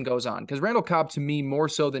season goes on, because Randall Cobb, to me, more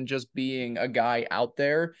so than just being a guy out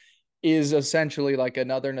there, is essentially like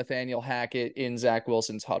another Nathaniel Hackett in Zach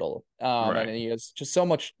Wilson's huddle. Right. And he has just so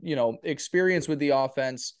much, experience with the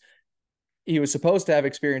offense. He was supposed to have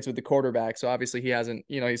experience with the quarterback. So obviously he hasn't,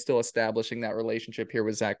 he's still establishing that relationship here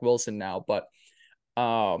with Zach Wilson now. But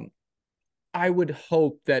I would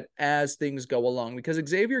hope that as things go along, because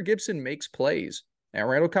Xavier Gibson makes plays and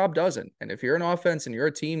Randall Cobb doesn't. And if you're an offense and you're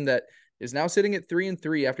a team that is now sitting at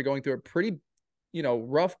 3-3 after going through a pretty,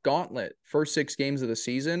 rough gauntlet first 6 games of the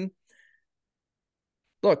season,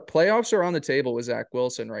 look, playoffs are on the table with Zach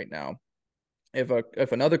Wilson right now.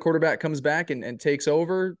 If another quarterback comes back and takes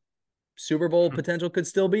over, Super Bowl potential could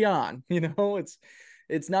still be on.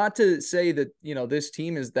 It's not to say that, this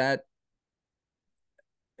team is that.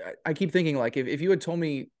 I keep thinking, like, if you had told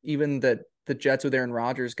me even that the Jets with Aaron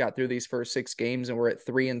Rodgers got through these first 6 games and we're at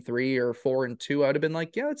 3-3 or 4-2, I would have been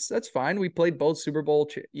like, yeah, that's fine. We played both Super Bowl,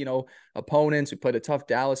 opponents. We played a tough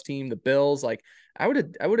Dallas team, the Bills. Like, I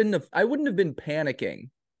wouldn't have been panicking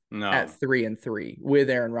No. at 3-3 with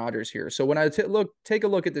Aaron Rodgers here. So when I take a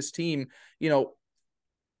look at this team,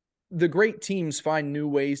 the great teams find new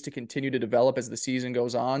ways to continue to develop as the season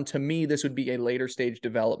goes on. To me, this would be a later stage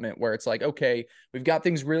development where it's like, okay, we've got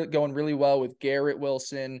things really going really well with Garrett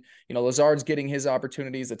Wilson. Lazard's getting his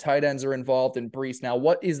opportunities. The tight ends are involved in Bryce. Now,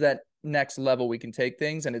 what is that next level we can take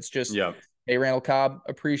things? And it's just, hey, Randall Cobb,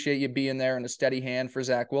 appreciate you being there and a steady hand for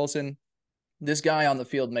Zach Wilson. This guy on the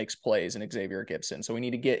field makes plays in Xavier Gibson. So we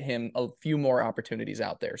need to get him a few more opportunities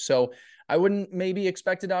out there. So I wouldn't maybe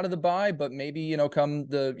expect it out of the bye, but maybe, come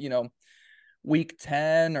the, week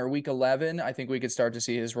 10 or week 11, I think we could start to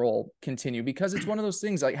see his role continue, because it's one of those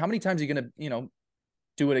things, like, how many times are you going to,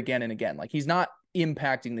 do it again and again? Like, he's not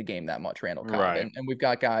impacting the game that much, Randall Cobb. Right. And we've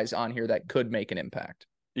got guys on here that could make an impact.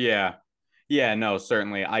 Yeah. Yeah, no,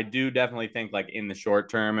 certainly. I do definitely think, like, in the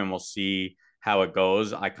short term, and we'll see how it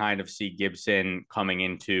goes, I kind of see Gibson coming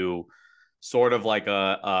into sort of like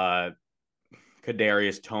a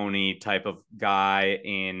Kadarius Toney type of guy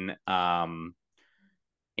in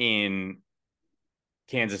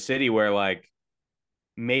Kansas City, where, like,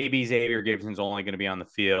 maybe Xavier Gibson's only going to be on the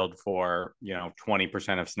field for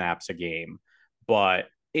 20% of snaps a game, but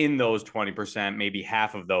in those 20%, maybe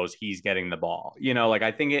half of those he's getting the ball. Like,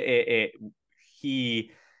 I think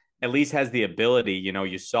he at least has the ability.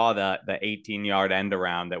 You saw the 18-yard end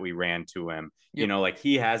around that we ran to him. Yep. Like,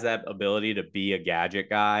 he has that ability to be a gadget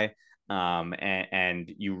guy.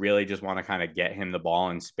 And you really just want to kind of get him the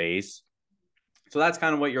ball in space. So that's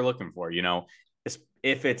kind of what you're looking for,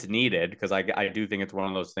 if it's needed, because I do think it's one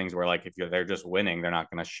of those things where, like, if they're just winning, they're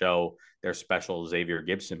not going to show their special Xavier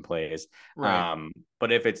Gibson plays. Right.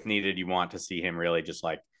 But if it's needed, you want to see him really just,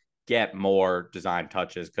 like, get more design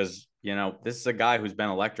touches, because, this is a guy who's been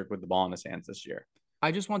electric with the ball in his hands this year.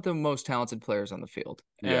 I just want the most talented players on the field.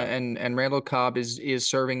 Yeah. And Randall Cobb is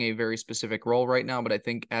serving a very specific role right now. But I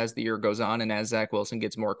think as the year goes on and as Zach Wilson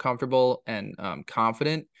gets more comfortable and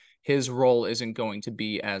confident, his role isn't going to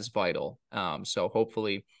be as vital. So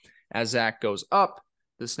hopefully as Zach goes up,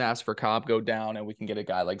 the snaps for Cobb go down and we can get a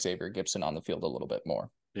guy like Xavier Gibson on the field a little bit more.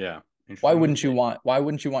 Yeah. Why wouldn't you want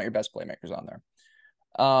your best playmakers on there?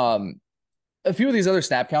 A few of these other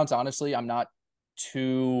snap counts, honestly, I'm not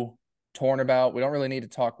too torn about. We don't really need to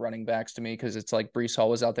talk running backs to me, because it's like Bryce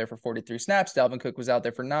Hall was out there for 43 snaps. Dalvin Cook was out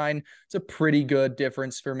there for 9. It's a pretty good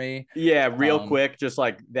difference for me. Yeah, real quick, just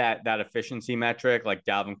like that efficiency metric, like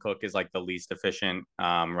Dalvin Cook is like the least efficient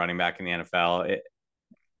running back in the NFL.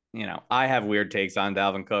 I have weird takes on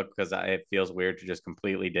Dalvin Cook because it feels weird to just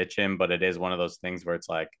completely ditch him, but it is one of those things where it's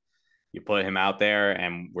like, you put him out there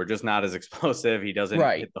and we're just not as explosive. He doesn't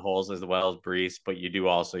hit the holes as well as Bryce, but you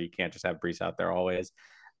can't just have Bryce out there always.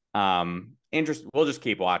 We'll just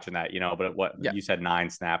keep watching that, but you said 9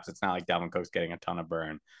 snaps. It's not like Dalvin Cook's getting a ton of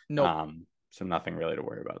burn. Nope. So nothing really to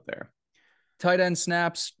worry about there. Tight end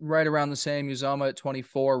snaps right around the same. Uzomah at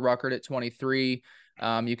 24, Ruckert at 23.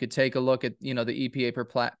 You could take a look at, the EPA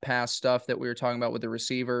per pass stuff that we were talking about with the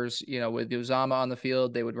receivers. With Uzomah on the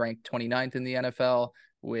field, they would rank 29th in the NFL.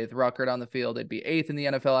 With Ruckert on the field, it'd be 8th in the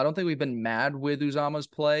NFL. I don't think we've been mad with Uzomah's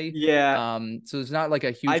play. Yeah. So it's not like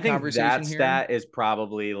a huge conversation here. I think that stat is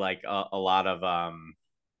probably like a lot of,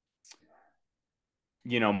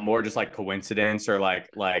 more just like coincidence, or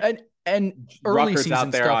like and early Rucker's season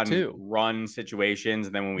out there stuff on too. Run situations,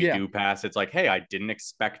 and then when we do pass, it's like, hey, I didn't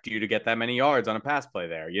expect you to get that many yards on a pass play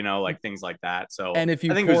there, like things like that. So and if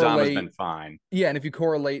you I think Uzomah's been fine. Yeah, and if you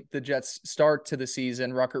correlate the Jets' start to the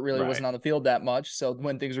season, Ruckert really wasn't on the field that much. So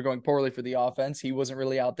when things were going poorly for the offense, he wasn't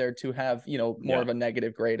really out there to have more of a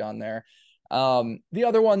negative grade on there. The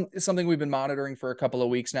other one is something we've been monitoring for a couple of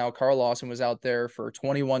weeks now. Carl Lawson was out there for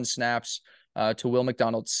 21 snaps to Will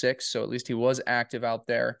McDonald's 6, so at least he was active out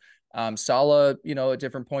there. Saleh, at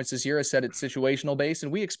different points this year has said it's situational based,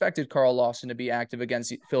 and we expected Carl Lawson to be active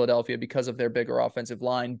against Philadelphia because of their bigger offensive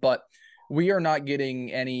line. But we are not getting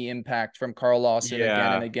any impact from Carl Lawson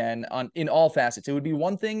again and Yeah. again in all facets. It would be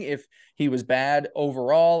one thing if he was bad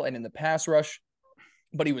overall and in the pass rush,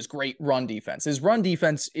 but he was great run defense. His run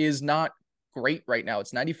defense is not great right now.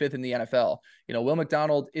 It's 95th in the NFL. Will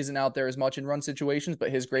McDonald isn't out there as much in run situations, but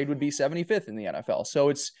his grade would be 75th in the NFL. So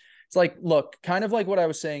it's like, look, kind of like what I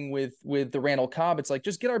was saying with the Randall Cobb. It's like,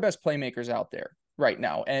 just get our best playmakers out there right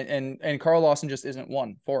now. And Carl Lawson just isn't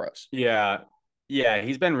one for us. Yeah. Yeah,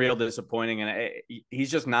 he's been real disappointing, and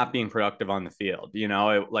he's just not being productive on the field.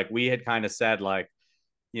 Like we had kind of said, like,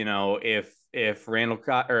 if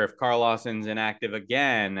or if Carl Lawson's inactive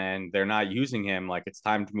again and they're not using him, like it's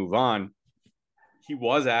time to move on. He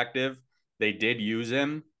was active. They did use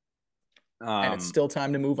him. And it's still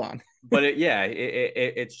time to move on. But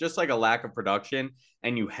it's just like a lack of production.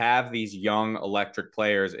 And you have these young electric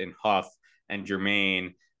players in Huff and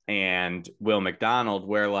Jermaine and Will McDonald,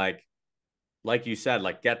 where like you said,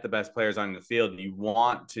 like get the best players on the field. You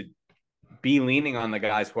want to be leaning on the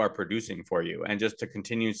guys who are producing for you, and just to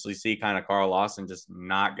continuously see kind of Carl Lawson just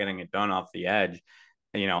not getting it done off the edge.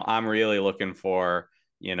 I'm really looking for,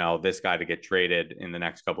 this guy to get traded in the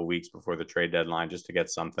next couple of weeks before the trade deadline, just to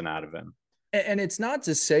get something out of him. And it's not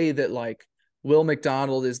to say that like Will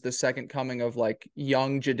McDonald is the second coming of like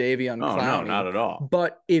young Jadeveon Clowney. No, not at all.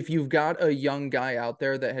 But if you've got a young guy out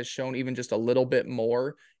there that has shown even just a little bit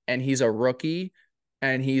more, and he's a rookie,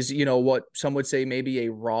 and he's, what some would say maybe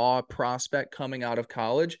a raw prospect coming out of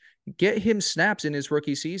college, get him snaps in his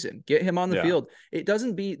rookie season. Get him on the field. It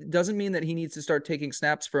doesn't mean that he needs to start taking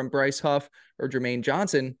snaps from Bryce Huff or Jermaine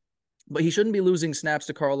Johnson, but he shouldn't be losing snaps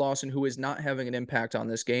to Carl Lawson, who is not having an impact on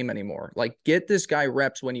this game anymore. Like, get this guy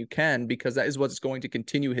reps when you can, because that is what's going to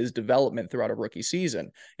continue his development throughout a rookie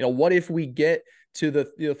season. What if we get to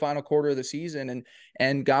the final quarter of the season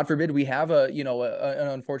and God forbid we have an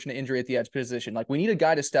unfortunate injury at the edge position? Like, we need a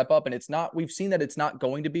guy to step up, and we've seen that it's not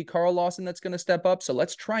going to be Carl Lawson that's going to step up. So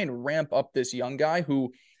let's try and ramp up this young guy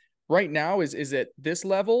who right now is at this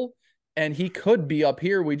level, and he could be up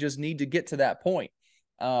here. We just need to get to that point.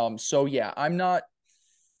 So yeah, I'm not.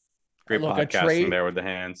 Great podcasting there with the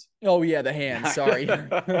hands. Oh yeah, the hands. Sorry,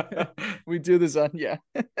 we do this on. Yeah,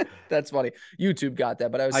 that's funny. YouTube got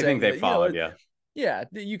that, but I think they followed. Yeah,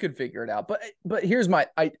 you could figure it out. But here's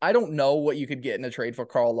I don't know what you could get in a trade for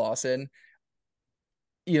Carl Lawson.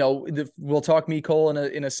 We'll talk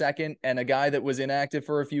Mecole in a second, and a guy that was inactive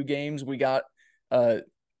for a few games. We got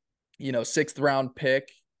sixth round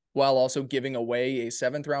pick, while also giving away a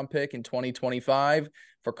 7th round pick in 2025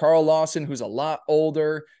 for Carl Lawson, who's a lot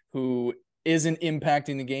older, who isn't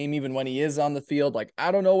impacting the game even when he is on the field. Like,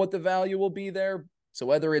 I don't know what the value will be there. So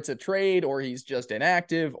whether it's a trade or he's just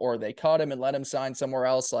inactive or they cut him and let him sign somewhere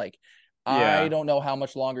else, like, I don't know how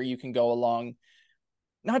much longer you can go along.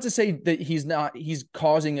 Not to say that he's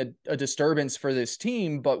causing a disturbance for this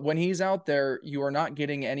team, but when he's out there, you are not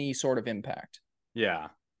getting any sort of impact. Yeah.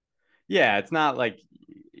 Yeah. It's not like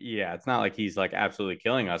he's like absolutely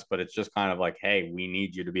killing us, but it's just kind of like, hey, we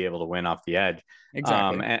need you to be able to win off the edge.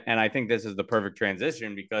 Exactly. And I think this is the perfect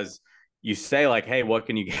transition, because you say like, hey, what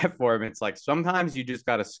can you get for him? It's like, sometimes you just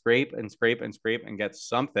got to scrape and scrape and scrape and get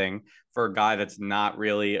something for a guy that's not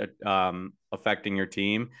really affecting your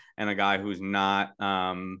team, and a guy who's not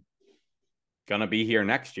gonna be here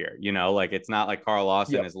next year. Like, it's not like Carl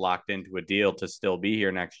Lawson is locked into a deal to still be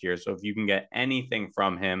here next year. So if you can get anything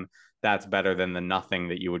from him, that's better than the nothing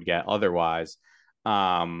that you would get otherwise.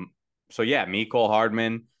 So yeah, Mecole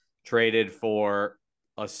Hardman traded for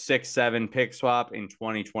a 6-7 pick swap in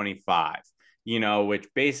 2025, which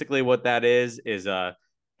basically what that is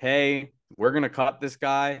hey, we're going to cut this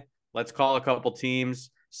guy. Let's call a couple teams,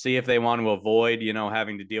 see if they want to avoid,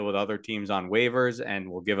 having to deal with other teams on waivers, and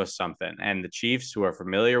will give us something. And the Chiefs, who are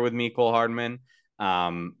familiar with Mecole Hardman,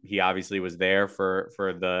 he obviously was there for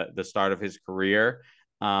the start of his career,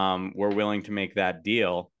 were willing to make that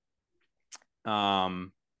deal.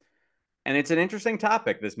 And it's an interesting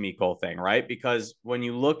topic, this Mecole thing, right? Because when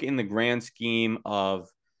you look in the grand scheme of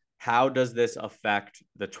how does this affect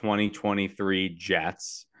the 2023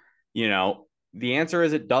 Jets, the answer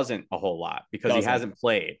is it doesn't a whole lot, because he hasn't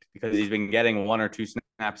played, because he's been getting 1 or 2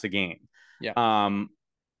 snaps a game. Yeah.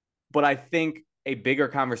 But I think a bigger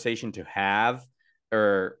conversation to have,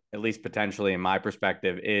 or at least potentially in my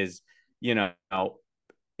perspective, is,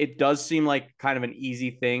 it does seem like kind of an easy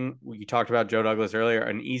thing. You talked about Joe Douglas earlier,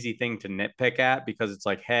 an easy thing to nitpick at, because it's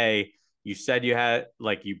like, hey, you said you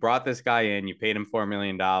brought this guy in, you paid him $4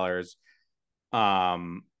 million.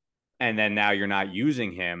 And then now you're not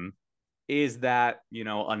using him. Is that,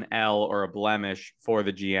 an L or a blemish for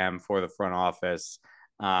the GM, for the front office?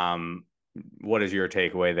 what is your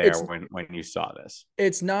takeaway there It's when you saw this?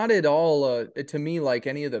 it's not at all to me like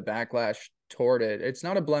any of the backlash toward it. It's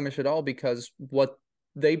not a blemish at all because what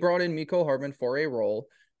they brought in Mecole Hardman for a role,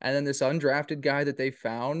 and then this undrafted guy that they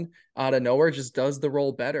found out of nowhere just does the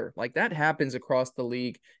role better. Like that happens across the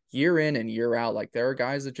league year in and year out. Like there are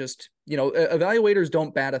guys that just, evaluators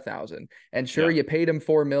don't bat 1,000. And sure, Yeah. you paid him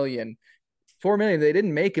 4 million. 4 million. They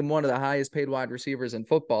didn't make him one of the highest paid wide receivers in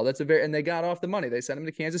football. And they got off the money. They sent him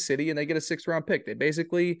to Kansas City and they get a 6th round pick. They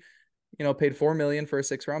basically, paid 4 million for a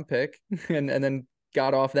 6th round pick and then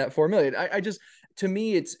got off that 4 million. I just, to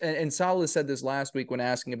me, it's, and Salah said this last week when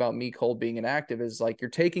asking about Mecole being inactive, is like you're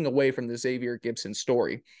taking away from the Xavier Gibson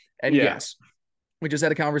story. And Yeah. yes, we just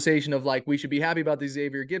had a conversation of like, we should be happy about the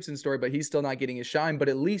Xavier Gibson story, but he's still not getting his shine. But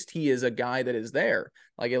at least he is a guy that is there.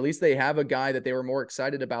 Like at least they have a guy that they were more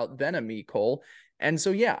excited about than a Mecole. And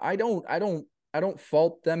so, yeah, I don't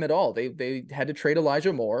fault them at all. They had to trade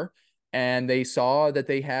Elijah Moore, and they saw that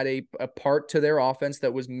they had a part to their offense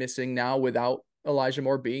that was missing now without Elijah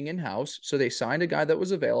Moore being in-house. So they signed a guy that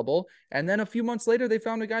was available. And then a few months later, they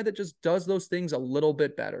found a guy that just does those things a little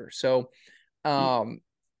bit better. So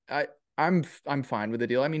I I'm fine with the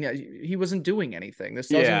deal. I mean, he wasn't doing anything.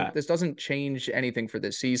 Yeah. This doesn't change anything for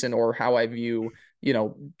this season or how I view,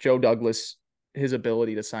 Joe Douglas, his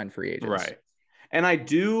ability to sign free agents. Right. And I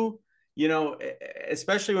do,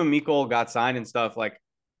 especially when Mecole got signed and stuff, like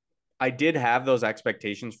I did have those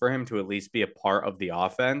expectations for him to at least be a part of the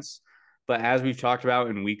offense. But as we've talked about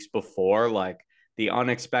in weeks before, like the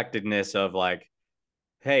unexpectedness of like,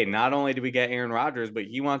 hey, not only do we get Aaron Rodgers, but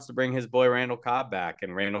he wants to bring his boy Randall Cobb back,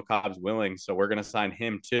 and Randall Cobb's willing, so we're going to sign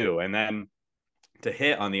him too. And then to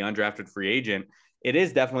hit on the undrafted free agent, it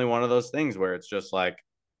is definitely one of those things where it's just like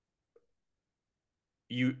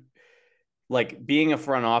you like being a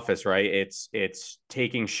front office, right? It's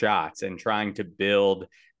taking shots and trying to build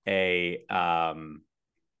a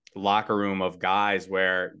locker room of guys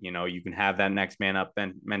where you can have that next man up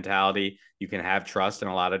mentality, you can have trust in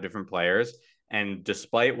a lot of different players. And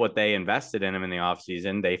despite what they invested in him in the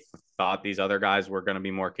offseason, they thought these other guys were going to be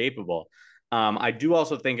more capable. I do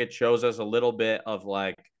also think it shows us a little bit of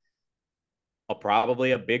like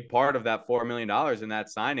probably a big part of that $4 million in that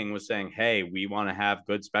signing was saying, hey, we want to have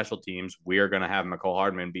good special teams. We are going to have Mecole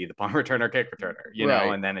Hardman be the punt returner, kick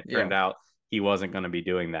returner, and then it turned out he wasn't going to be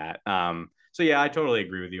doing that. So, yeah, I totally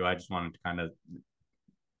agree with you. I just wanted to kind of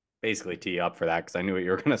basically tee up for that because I knew what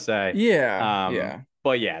you were going to say. Yeah.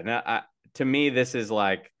 But, yeah, to me, this is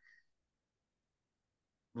like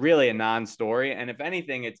really a non-story. And if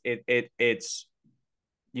anything, it's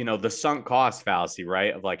the sunk cost fallacy,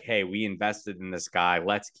 right? Of like, hey, we invested in this guy.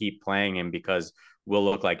 Let's keep playing him because we'll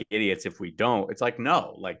look like idiots if we don't. It's like,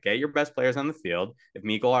 no, like get your best players on the field. If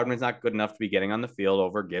Mecole Hardman's not good enough to be getting on the field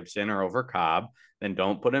over Gibson or over Cobb, then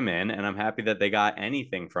don't put him in. And I'm happy that they got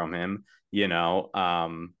anything from him,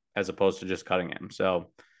 as opposed to just cutting him.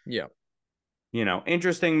 So, yeah,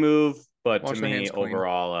 interesting move, but Wash to their me, hands clean.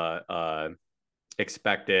 overall,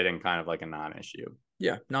 expected and kind of like a non-issue.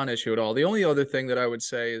 Yeah, non-issue at all. The only other thing that I would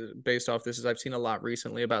say based off this is I've seen a lot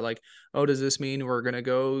recently about like, oh, does this mean we're going to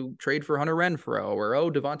go trade for Hunter Renfrow? Or,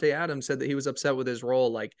 oh, Devontae Adams said that he was upset with his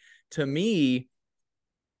role. Like, to me,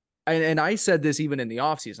 and I said this even in the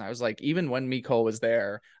offseason, I was like, even when Mecole was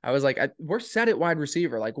there, I was like, we're set at wide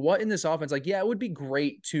receiver. Like, what in this offense? Like, yeah, it would be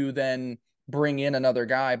great to then bring in another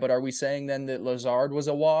guy, but are we saying then that Lazard was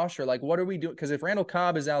a wash? Or like, what are we doing? Because if Randall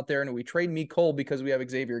Cobb is out there and we trade Mecole because we have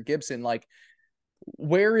Xavier Gibson, like,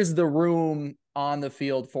 where is the room on the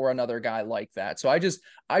field for another guy like that? So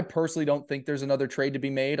I personally don't think there's another trade to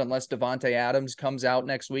be made unless Devontae Adams comes out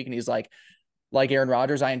next week and he's like Aaron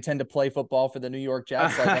Rodgers, I intend to play football for the New York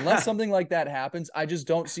Jets. Like, unless something like that happens, I just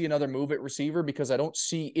don't see another move at receiver because I don't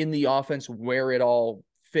see in the offense where it all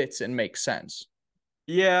fits and makes sense.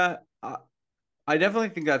 Yeah, I definitely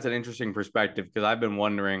think that's an interesting perspective because I've been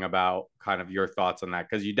wondering about kind of your thoughts on that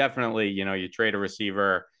because you definitely, you trade a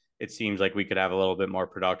receiver. It seems like we could have a little bit more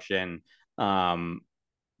production.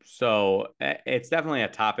 So it's definitely a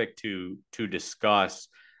topic to discuss.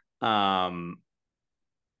 But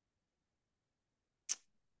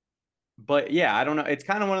yeah, I don't know. It's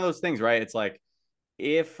kind of one of those things, right? It's like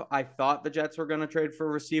if I thought the Jets were going to trade for a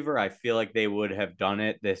receiver, I feel like they would have done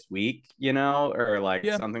it this week, or like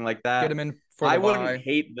Yeah, something like get that. him in for I the wouldn't bye.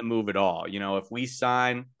 hate the move at all. If we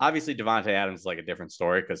sign, obviously Devontae Adams is like a different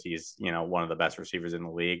story because he's, one of the best receivers in the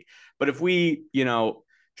league. But if we,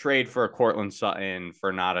 trade for a Cortland Sutton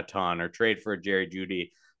for not a ton or trade for a Jerry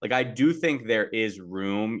Jeudy, like I do think there is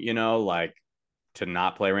room, like to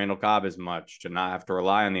not play Randall Cobb as much, to not have to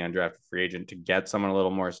rely on the undrafted free agent to get someone a little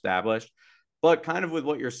more established. But kind of with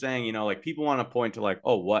what you're saying, like people want to point to like,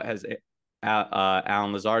 oh, what has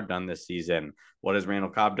Alan Lazard done this season? What has Randall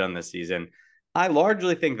Cobb done this season? I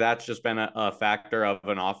largely think that's just been a factor of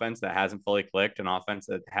an offense that hasn't fully clicked, an offense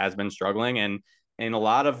that has been struggling, and in a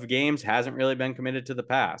lot of games hasn't really been committed to the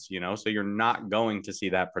pass, so you're not going to see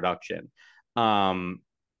that production.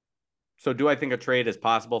 So do I think a trade is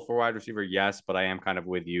possible for wide receiver? Yes, but I am kind of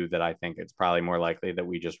with you that I think it's probably more likely that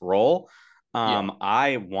we just roll. Yeah.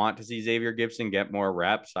 I want to see Xavier Gibson get more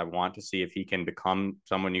reps. I want to see if he can become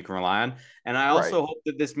someone you can rely on. And I Right. also hope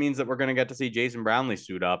that this means that we're going to get to see Jason Brownlee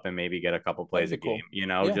suit up and maybe get a couple That'd plays be a game.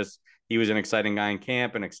 cool. Yeah. Just he was an exciting guy in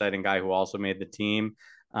camp, an exciting guy who also made the team.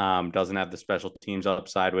 Doesn't have the special teams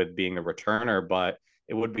upside with being a returner, but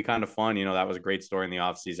it would be kind of fun. That was a great story in the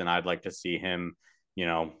offseason. I'd like to see him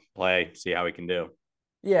play, see how he can do.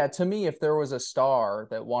 Yeah, to me, if there was a star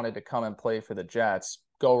that wanted to come and play for the Jets,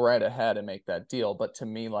 go right ahead and make that deal. But to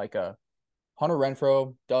me, like a Hunter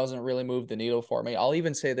Renfrow doesn't really move the needle for me. I'll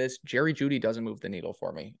even say this: Jerry Jeudy doesn't move the needle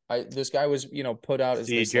for me. This guy was, put out as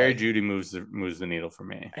See, this Jerry like, Jeudy moves the needle for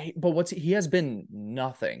me. but he has been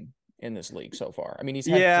nothing in this league so far. I mean, he's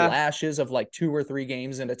had Yeah, flashes of like 2 or 3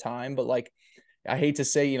 games at a time, but like I hate to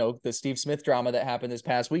say, the Steve Smith drama that happened this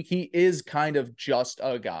past week, he is kind of just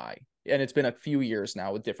a guy. And it's been a few years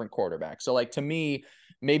now with different quarterbacks. So, like, to me,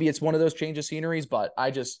 maybe it's one of those change of sceneries, but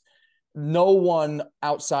no one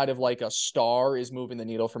outside of like a star is moving the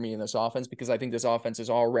needle for me in this offense because I think this offense has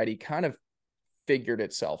already kind of figured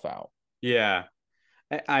itself out. yeah.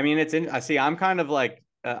 I mean, I see. I'm kind of like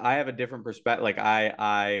I have a different perspective. Like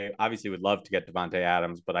I obviously would love to get Devonte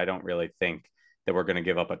Adams, but I don't really think that we're going to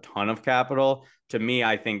give up a ton of capital. To me,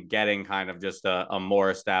 I think getting kind of just a more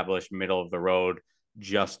established, middle of the road,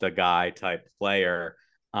 just a guy type player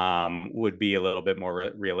would be a little bit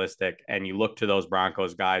more realistic. And you look to those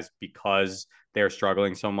Broncos guys because they're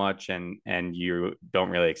struggling so much, and you don't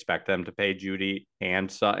really expect them to pay Jeudy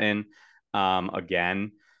and Sutton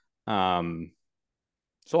again. Um,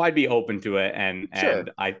 so I'd be open to it, and Sure.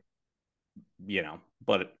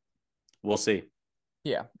 but we'll see.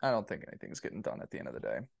 Yeah, I don't think anything's getting done at the end of the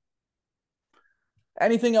day.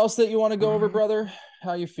 Anything else that you want to go over, brother?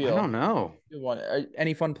 How you I don't feel? know.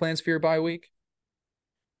 Any fun plans for your bye week?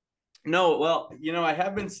 No, well, I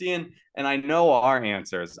have been seeing, and I know our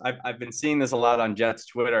answers. I've been seeing this a lot on Jets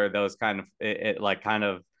Twitter. Those kind of like kind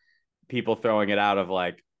of people throwing it out of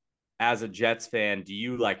like, as a Jets fan, do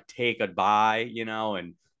you like take a bye,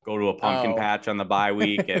 and go to a pumpkin Oh, patch on the bye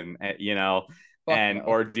week, and fuck no.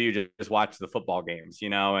 or do you just watch the football games,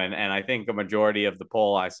 and I think a majority of the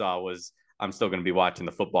poll I saw was I'm still going to be watching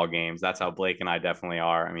the football games. That's how Blake and I definitely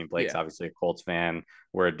are. I mean, Blake's Yeah. obviously a Colts fan.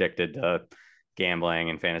 We're addicted to gambling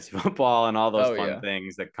and fantasy football and all those Oh fun yeah.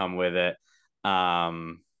 things that come with it.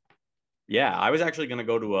 Um, yeah, I was actually going to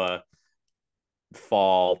go to a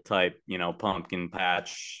fall type, pumpkin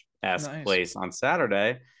patch esque Nice. place on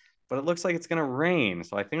Saturday, but it looks like it's gonna rain.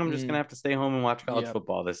 So I think I'm just gonna Mm, have to stay home and watch college yep.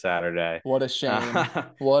 football this Saturday. What a shame.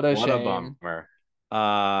 What a What a shame. bummer.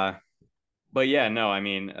 Uh, but yeah, no, I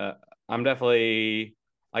mean, I'm definitely.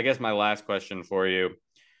 I guess my last question for you: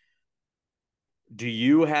 do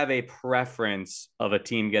you have a preference of a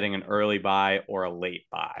team getting an early bye or a late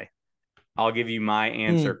bye? I'll give you my Mm,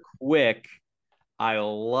 answer quick. I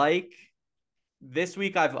like this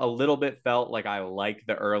week. I've a little bit felt like I like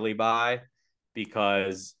the early bye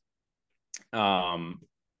because um,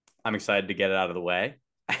 I'm excited to get it out of the way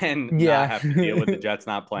and not yeah. have to deal with the Jets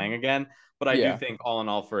not playing again. But I do Yeah. think all in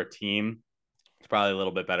all for a team, it's probably a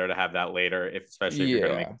little bit better to have that later, especially if you're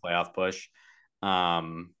going to make Yeah. a playoff push.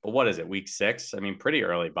 But what is it, week 6? I mean, pretty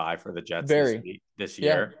early bye for the Jets Very. this Yeah.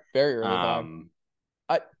 year. Very early bye. Um,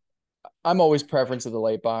 I I'm always preference of the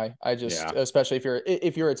late bye. I just, yeah, especially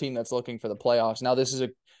if you're a team that's looking for the playoffs. Now this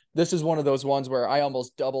is one of those ones where I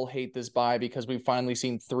almost double hate this bye because we've finally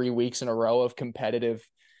seen 3 weeks in a row of competitive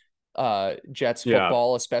Jets yeah,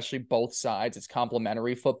 football, especially both sides. It's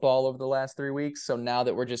complimentary football over the last 3 weeks. So now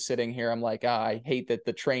that we're just sitting here, I'm like, I hate that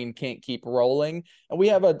the train can't keep rolling. And we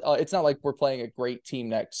have it's not like we're playing a great team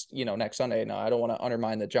next Sunday. No, I don't want to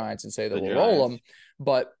undermine the Giants and say that the we'll roll them, Giants.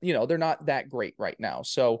 but they're not that great right now.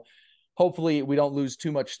 So hopefully we don't lose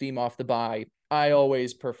too much steam off the bye. I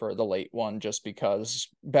always prefer the late one just because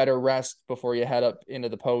better rest before you head up into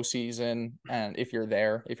the postseason. And if you're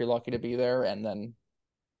lucky to be there, and then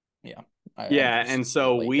yeah, I'm Yeah, just and a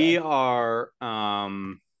so late we guy. are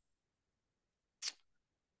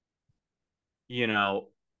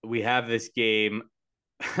we have this game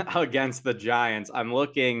against the Giants. I'm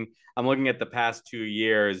looking at the past 2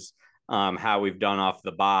 years, how we've done off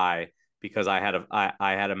the bye because I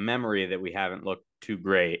had a memory that we haven't looked too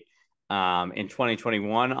great. In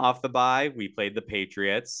 2021 off the bye, we played the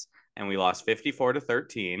Patriots and we lost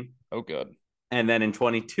 54-13. Oh, good. And then in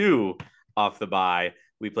 22 off the bye,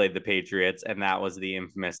 we played the Patriots, and that was the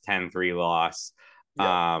infamous 10-3 loss.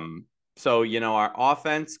 Yeah. So, our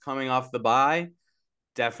offense coming off the bye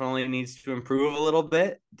definitely needs to improve a little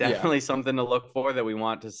bit. Definitely something to look for that we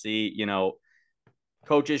want to see.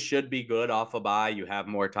 Coaches should be good off a bye. You have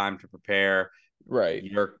more time to prepare. Right.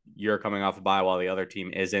 You're coming off a bye while the other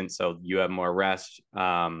team isn't, so you have more rest.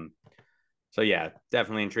 So yeah,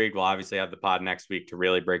 definitely intrigued. We'll obviously have the pod next week to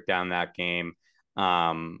really break down that game.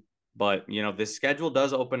 But this schedule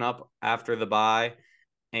does open up after the bye,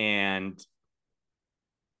 and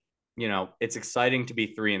it's exciting to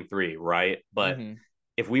be 3-3, right? But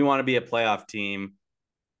if we want to be a playoff team,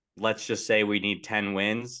 let's just say we need 10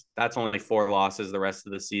 wins. That's only 4 losses the rest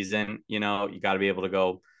of the season. You got to be able to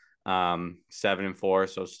go 7-4.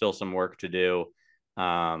 So still some work to do. But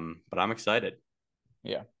I'm excited.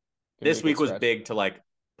 Yeah. This week was big to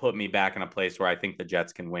put me back in a place where I think the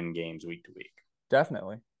Jets can win games week to week.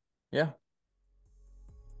 Definitely. Yeah.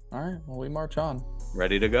 All right. Well, we march on.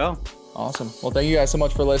 Ready to go. Awesome. Well, thank you guys so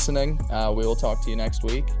much for listening. We will talk to you next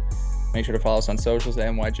week. Make sure to follow us on socials at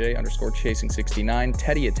MYJ_chasing69,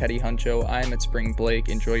 Teddy at Teddy Huncho. I am at Spring Blake.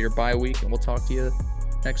 Enjoy your bye week, and we'll talk to you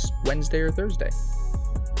next Wednesday or Thursday.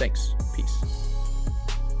 Thanks. Peace.